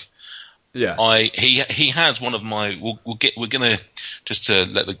joke. Yeah, he has one of my. We're gonna just to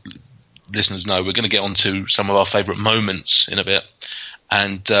let the listeners know, we're gonna get onto some of our favourite moments in a bit,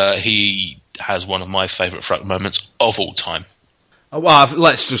 and he has one of my favourite Frack moments of all time. Oh, well,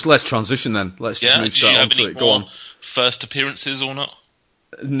 let's transition then. Let's just move straight on to it. Go on. First appearances or not?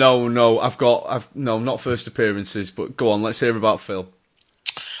 No, not first appearances, but go on. Let's hear about Phil.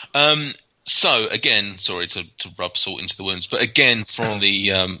 So again, sorry to rub salt into the wounds, but again from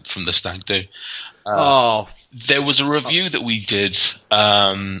the stag do. There was a review that we did.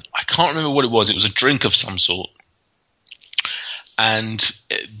 I can't remember what it was. It was a drink of some sort, and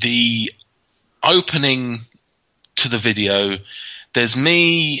the opening to the video, there's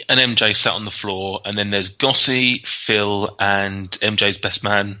me and MJ sat on the floor, and then there's Gossy, Phil, and MJ's best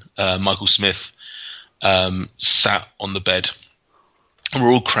man, Michael Smith, sat on the bed. And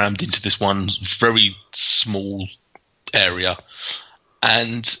we're all crammed into this one very small area.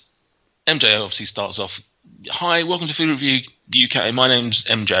 And MJ obviously starts off, "Hi, welcome to Food Review UK. My name's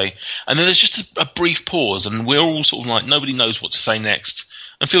MJ." And then there's just a brief pause, and we're all sort of like, nobody knows what to say next.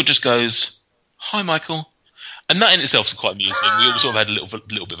 And Phil just goes, "Hi, Michael." And that in itself is quite amusing. We all sort of had a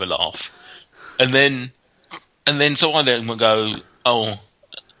little bit of a laugh. And then so I then will go, "Oh,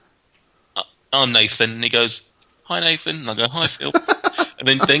 I'm Nathan." And he goes, "Hi, Nathan." And I go, "Hi, Phil." And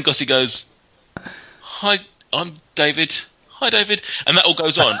then Gossy goes, "Hi, I'm David. Hi, David." And that all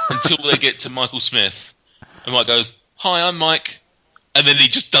goes on until they get to Michael Smith. And Mike goes, "Hi, I'm Mike." And then he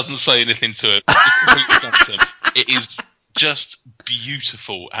just doesn't say anything to it. Just completely dumps him. It is just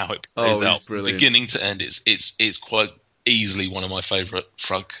beautiful how it plays out from beginning to end. It's quite easily one of my favourite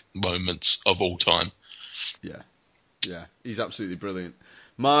Frug moments of all time. Yeah, he's absolutely brilliant.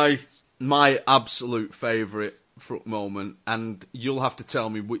 My absolute favourite Frug moment, and you'll have to tell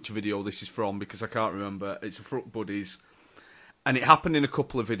me which video this is from because I can't remember. It's a Frug Buddies, and it happened in a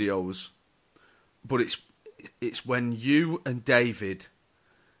couple of videos, but it's when you and David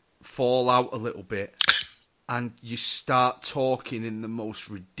fall out a little bit. And you start talking in the most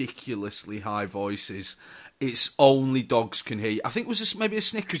ridiculously high voices. It's only dogs can hear you. I think it was maybe a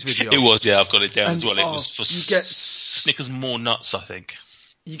Snickers video. It was, yeah, I've got it down as well. It was for Snickers More Nuts, I think.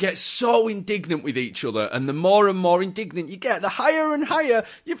 You get so indignant with each other, and the more and more indignant you get, the higher and higher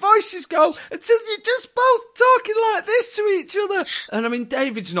your voices go until you're just both talking like this to each other. And I mean,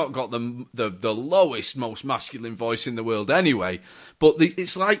 David's not got the lowest, most masculine voice in the world anyway, but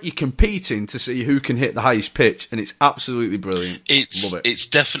it's like you're competing to see who can hit the highest pitch, and it's absolutely brilliant. Love it. It's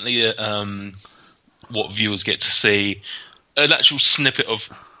definitely what viewers get to see, an actual snippet of,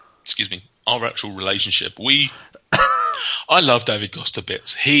 our actual relationship. I love David Goss to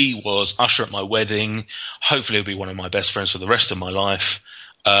bits. He was usher at my wedding. Hopefully he'll be one of my best friends for the rest of my life.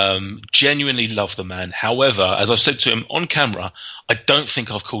 Genuinely love the man. However, as I've said to him on camera, I don't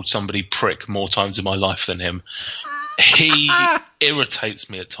think I've called somebody prick more times in my life than him. He irritates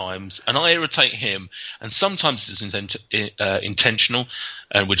me at times, and I irritate him. And sometimes it's intentional,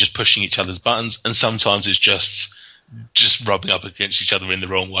 and we're just pushing each other's buttons, and sometimes it's just rubbing up against each other in the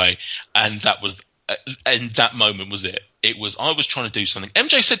wrong way. And that moment was it. I was trying to do something.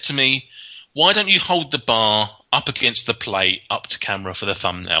 MJ said to me, "Why don't you hold the bar up against the plate, up to camera for the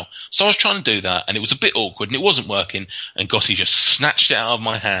thumbnail?" So I was trying to do that, and it was a bit awkward, and it wasn't working, and Gossy just snatched it out of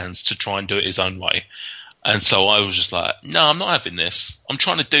my hands to try and do it his own way. And so I was just like, "No, I'm not having this. I'm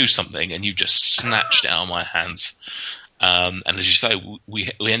trying to do something, and you just snatched it out of my hands." And as you say,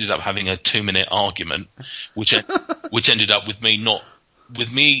 we ended up having a 2-minute argument, which ended up with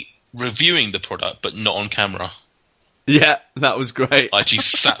me reviewing the product, but not on camera. Yeah, that was great. I just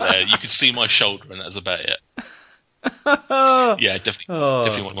sat there. You could see my shoulder, and that was about it. Yeah,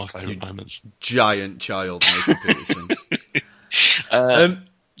 definitely one of my favourite moments. Giant child, Nathan Peterson.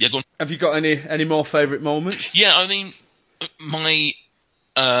 Yeah, go on. Have you got any more favourite moments? Yeah, I mean,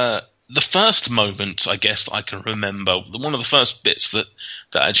 the first moment, I guess, that I can remember, one of the first bits that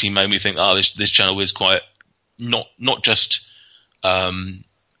actually made me think, this channel is quite not just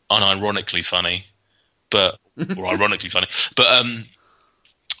unironically funny, or ironically funny, but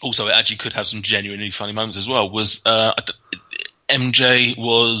also it actually could have some genuinely funny moments as well, was MJ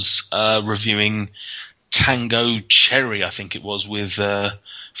was reviewing Tango Cherry, I think it was, with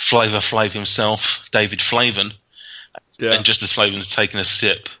Flavor Flav himself, David Flavin. Yeah. And just as Flavin's taking a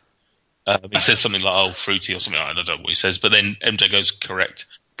sip, he says something like, "Oh, fruity," or something. I don't know what he says, but then MJ goes, "Correct."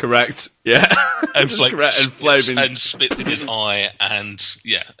 Correct, yeah. And Flavin and spits in his eye, and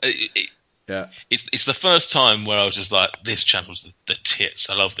yeah. It's the first time where I was just like, this channel's the tits.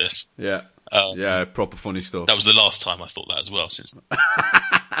 I love this. Yeah. Proper funny stuff. That was the last time I thought that as well. Since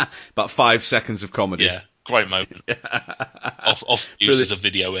about 5 seconds of comedy. Yeah, great moment. Off used as a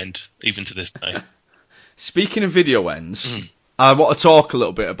video end, even to this day. Speaking of video ends, I want to talk a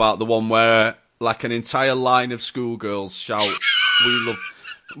little bit about the one where, like, an entire line of schoolgirls shout,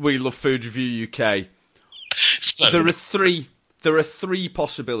 "We love Food Review UK." So there are three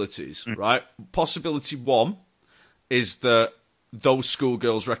possibilities, right? Possibility one is that those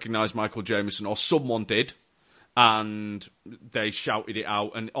schoolgirls recognise Michael Jameson, or someone did, and they shouted it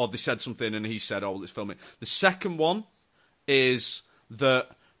out, or they said something and he said, "Oh, let's film it." The second one is that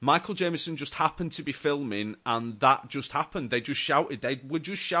Michael Jameson just happened to be filming, and that just happened. They just shouted. They were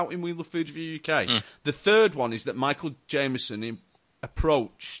just shouting, "We love Food Review UK." The third one is that Michael Jameson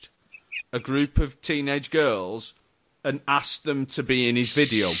approached a group of teenage girls and ask them to be in his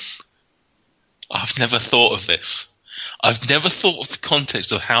video? I've never thought of this. I've never thought of the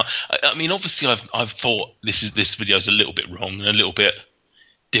context of how. I mean, obviously, I've thought this video is a little bit wrong and a little bit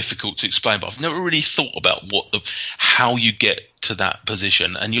difficult to explain, but I've never really thought about how you get to that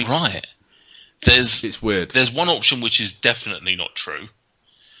position. And you're right. It's weird. There's one option which is definitely not true.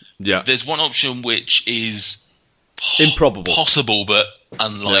 Yeah. There's one option which is improbable, possible but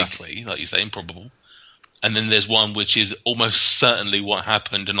unlikely, like you say, improbable. And then there's one which is almost certainly what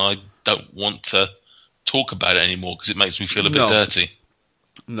happened, and I don't want to talk about it anymore because it makes me feel a bit dirty.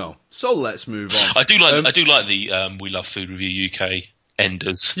 No. So let's move on. I do like the We Love Food Review UK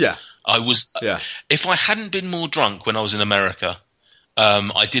enders. Yeah. If I hadn't been more drunk when I was in America,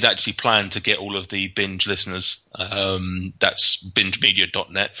 I did actually plan to get all of the binge listeners. That's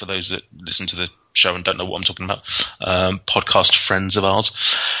bingemedia.net for those that listen to the show and don't know what I'm talking about. Podcast friends of ours.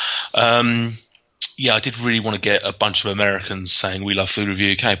 I did really want to get a bunch of Americans saying we love Food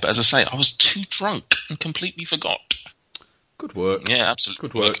Review UK, but as I say, I was too drunk and completely forgot. Good work. Yeah, absolutely.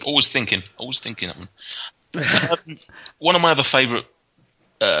 Good work. Always thinking. One of my other favourite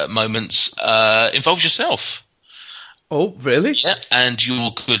moments involves yourself. Oh, really? Yeah, and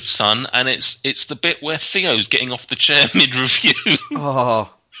your good son, and it's the bit where Theo's getting off the chair mid-review.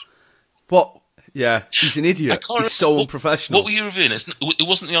 Oh, what? Yeah, he's an idiot. He's so unprofessional. What were you reviewing?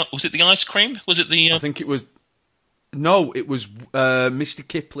 Was it the ice cream? Was it the? I think it was. No, it was Mr.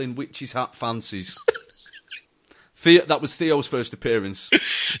 Kipling, Witch's Hat Fancies. That was Theo's first appearance.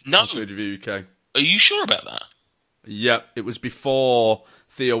 No, on Food Review UK. Are you sure about that? Yeah, it was before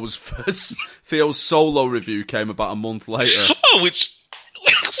Theo's solo review came about a month later. Oh, which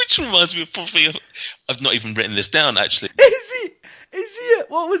reminds me of probably. I've not even written this down actually.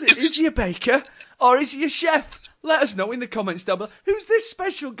 Is he a baker or is he a chef? Let us know in the comments down below. Who's this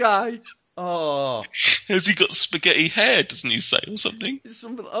special guy? Oh, has he got spaghetti hair? Doesn't he say or something?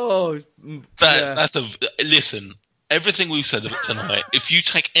 Listen. Everything we've said tonight. If you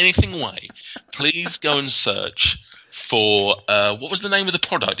take anything away, please go and search for what was the name of the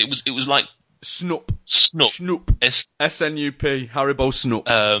product? It was like Snup. Snup. SNUP. Haribo Snup.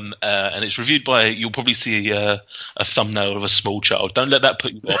 And it's reviewed by. You'll probably see a thumbnail of a small child. Don't let that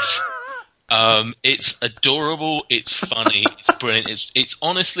put you off. It's adorable. It's funny. It's brilliant. It's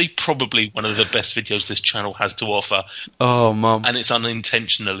honestly probably one of the best videos this channel has to offer. Oh, Mum. And it's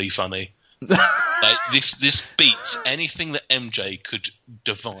unintentionally funny. Like this beats anything that MJ could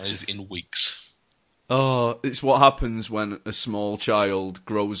devise in weeks. Oh, it's what happens when a small child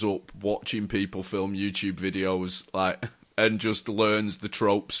grows up watching people film YouTube videos, and just learns the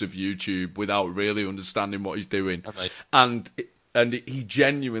tropes of YouTube without really understanding what he's doing. Okay. And he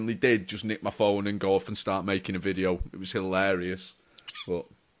genuinely did just nick my phone and go off and start making a video. It was hilarious. But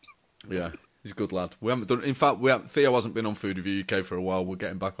yeah, he's a good lad. We haven't done. In fact, Theo hasn't been on Food Review UK for a while. We're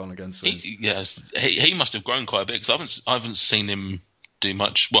getting back on again soon. He must have grown quite a bit because I haven't seen him do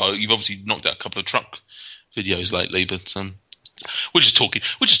much. Well, you've obviously knocked out a couple of truck videos lately, but we're just talking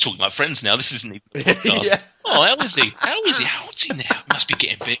like friends now. This isn't even a podcast. Yeah. Oh, how is he? How old's he now? Must be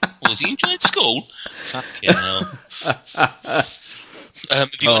getting big. Was he enjoying school? Fucking hell. Have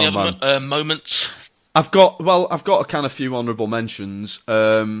you got any other moments? I've got a kind of few honourable mentions.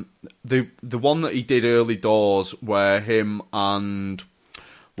 The one that he did early doors, where him and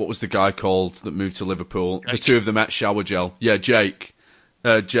what was the guy called that moved to Liverpool? Jake. The two of them ate shower gel. Yeah, Jake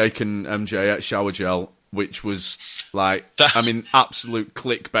and MJ ate shower gel, which was absolute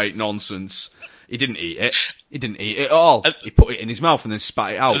clickbait nonsense. He didn't eat it. He didn't eat it at all. He put it in his mouth and then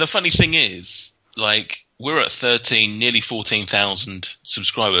spat it out. The funny thing is, we're at 13, nearly 14,000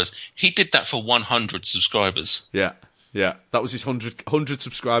 subscribers. He did that for 100 subscribers. Yeah. That was his 100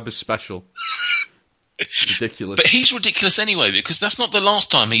 subscribers special. Ridiculous. But he's ridiculous anyway, because that's not the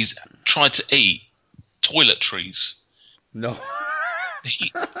last time he's tried to eat toiletries. No.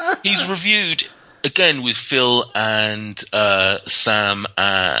 He's reviewed, again, with Phil and Sam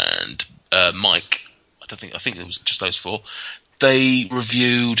and Mike. I think it was just those four. They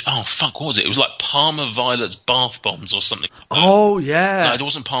reviewed, what was it? It was like Parma Violet's bath bombs or something. Oh, yeah. No, it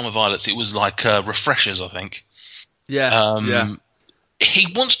wasn't Parma Violet's. It was like refreshers, I think. Yeah, yeah.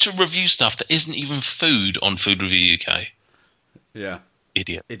 He wants to review stuff that isn't even food on Food Review UK. Yeah.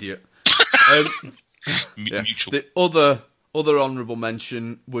 Idiot. Mutual. The other honourable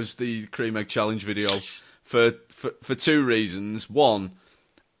mention was the Cream Egg Challenge video for two reasons. One,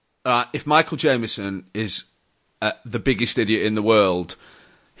 if Michael Jameson is the biggest idiot in the world,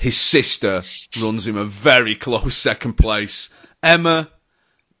 his sister runs him a very close second place. Emma,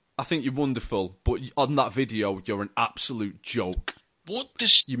 I think you're wonderful, but on that video, you're an absolute joke.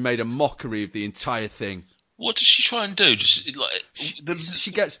 You made a mockery of the entire thing. What does she try and do? Just like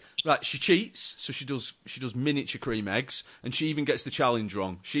She gets right. She cheats, so she does miniature cream eggs, and she even gets the challenge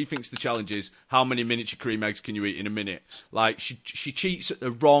wrong. She thinks the challenge is how many miniature cream eggs can you eat in a minute. Like she cheats at the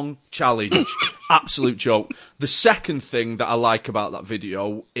wrong challenge. Absolute joke. The second thing that I like about that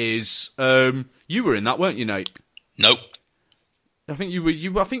video is you were in that, weren't you, Nate? Nope. I think you were.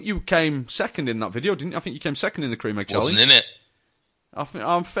 I think you came second in that video, didn't you? I think you came second in the cream egg challenge. Wasn't in it.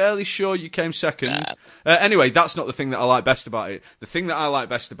 I'm fairly sure you came second. Anyway, that's not the thing that I like best about it. The thing that I like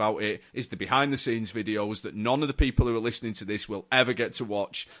best about it is the behind-the-scenes videos that none of the people who are listening to this will ever get to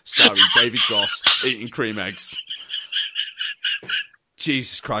watch, starring David Goss eating cream eggs.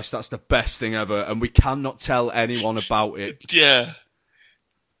 Jesus Christ, that's the best thing ever, and we cannot tell anyone about it. Yeah.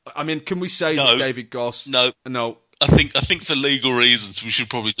 I mean, can we say that David Goss... No. I think for legal reasons, we should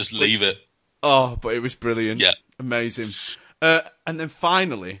probably just leave it. Oh, but it was brilliant. Yeah. Amazing. And then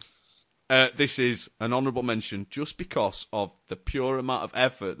finally, this is an honourable mention just because of the pure amount of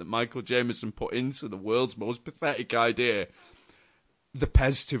effort that Michael Jameson put into the world's most pathetic idea, the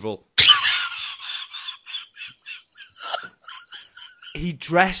Pestival. He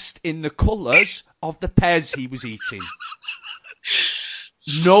dressed in the colours of the Pez he was eating.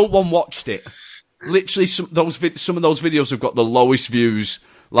 No one watched it. Literally, some of those videos have got the lowest views,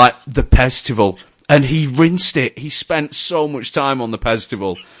 like the Pestival. And he rinsed it. He spent so much time on the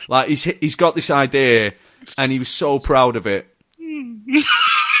Pestival. Like, he's got this idea, and he was so proud of it.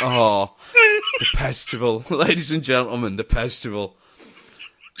 Oh, the Pestival. Ladies and gentlemen, the Pestival.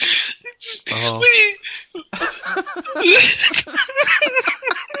 Oh.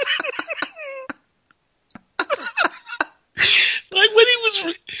 Like,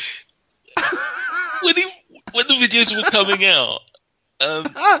 when the videos were coming out,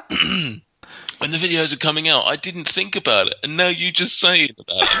 when the videos are coming out, I didn't think about it, and now you just saying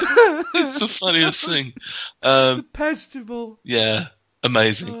about it. It's the funniest thing. The Pestival. Yeah,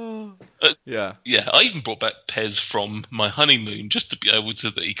 amazing. Yeah. Yeah, I even brought back Pez from my honeymoon just to be able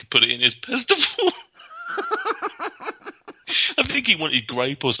to, that he could put it in his Pestival. I think he wanted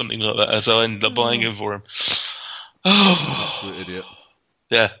grape or something like that, so I ended up buying it for him. Oh, absolute idiot.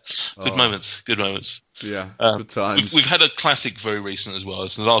 Yeah, good moments. Yeah, good times. We've had a classic very recent as well.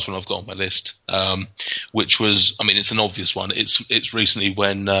 It's the last one I've got on my list, which was, I mean, it's an obvious one. It's recently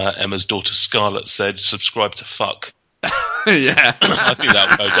when Emma's daughter Scarlett said, "Subscribe to fuck." Yeah. I think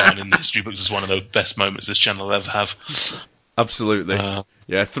that will go down in the history books as one of the best moments this channel will ever have. Absolutely.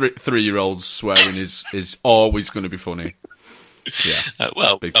 Yeah, 3-year-olds swearing is always going to be funny. Yeah.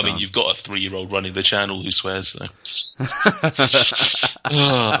 Well, I mean, you've got a 3-year-old running the channel who swears, so.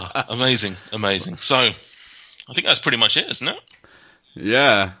 Amazing. So, I think that's pretty much it, isn't it?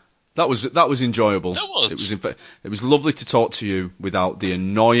 Yeah. That was enjoyable. That was. It was lovely to talk to you without the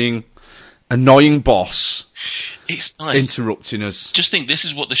annoying boss. It's nice interrupting us. Just think, this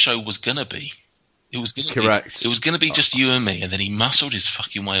is what the show was gonna be. It was gonna correct. It was gonna be just you and me, and then he muscled his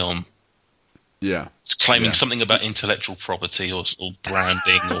fucking way on. Yeah. It's claiming something about intellectual property or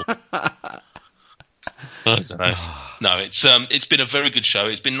branding or I don't know. No, it's been a very good show.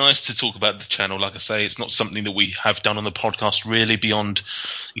 It's been nice to talk about the channel. Like I say, it's not something that we have done on the podcast really beyond,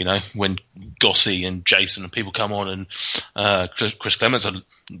 when Gossy and Jason and people come on and Chris Clements, I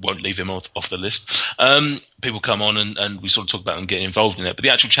won't leave him off the list. People come on and we sort of talk about and get involved in it. But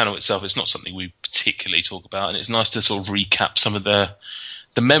the actual channel itself, it's not something we particularly talk about, and it's nice to sort of recap some of the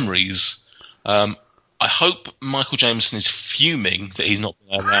memories. I hope Michael Jameson is fuming that he's not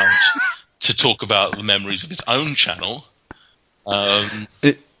been allowed to talk about the memories of his own channel. I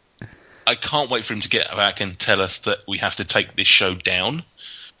can't wait for him to get back and tell us that we have to take this show down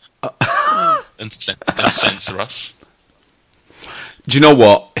and censor us. Do you know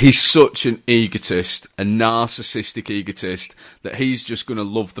what? He's such an egotist, a narcissistic egotist, that he's just going to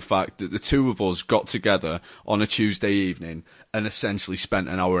love the fact that the two of us got together on a Tuesday evening and essentially spent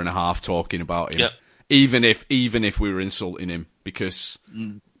an hour and a half talking about him. Yep. Even if we were insulting him, because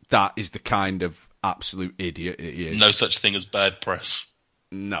that is the kind of absolute idiot he is. No such thing as bad press.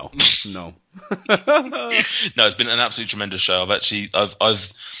 No. No, it's been an absolutely tremendous show.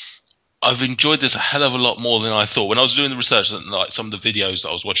 I've enjoyed this a hell of a lot more than I thought. When I was doing the research, like some of the videos that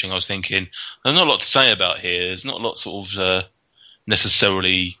I was watching, I was thinking, there's not a lot to say about here. There's not a lot sort of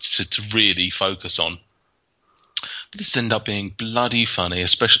necessarily to really focus on. But this ended up being bloody funny,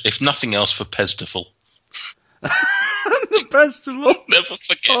 especially if nothing else for Pestival. The Pestival. Never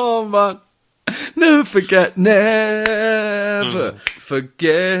forget. Oh man. Never forget the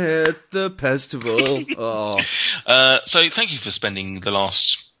Pestival. Oh. So thank you for spending the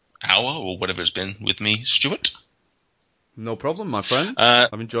last hour or whatever it's been with me, Stuart. No problem, my friend.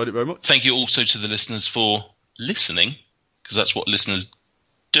 I've enjoyed it very much. Thank you also to the listeners for listening, because that's what listeners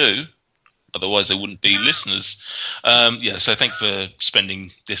do. Otherwise, they wouldn't be listeners. So thank you for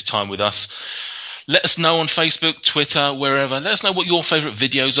spending this time with us. Let us know on Facebook, Twitter, wherever. Let us know what your favourite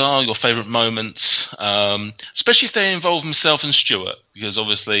videos are, your favourite moments, especially if they involve myself and Stuart, because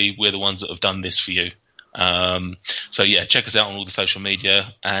obviously we're the ones that have done this for you. Check us out on all the social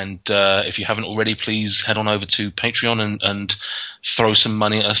media. And if you haven't already, please head on over to Patreon and throw some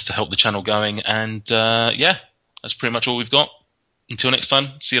money at us to help the channel going. And that's pretty much all we've got. Until next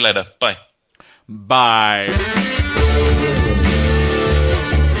time, see you later. Bye. Bye.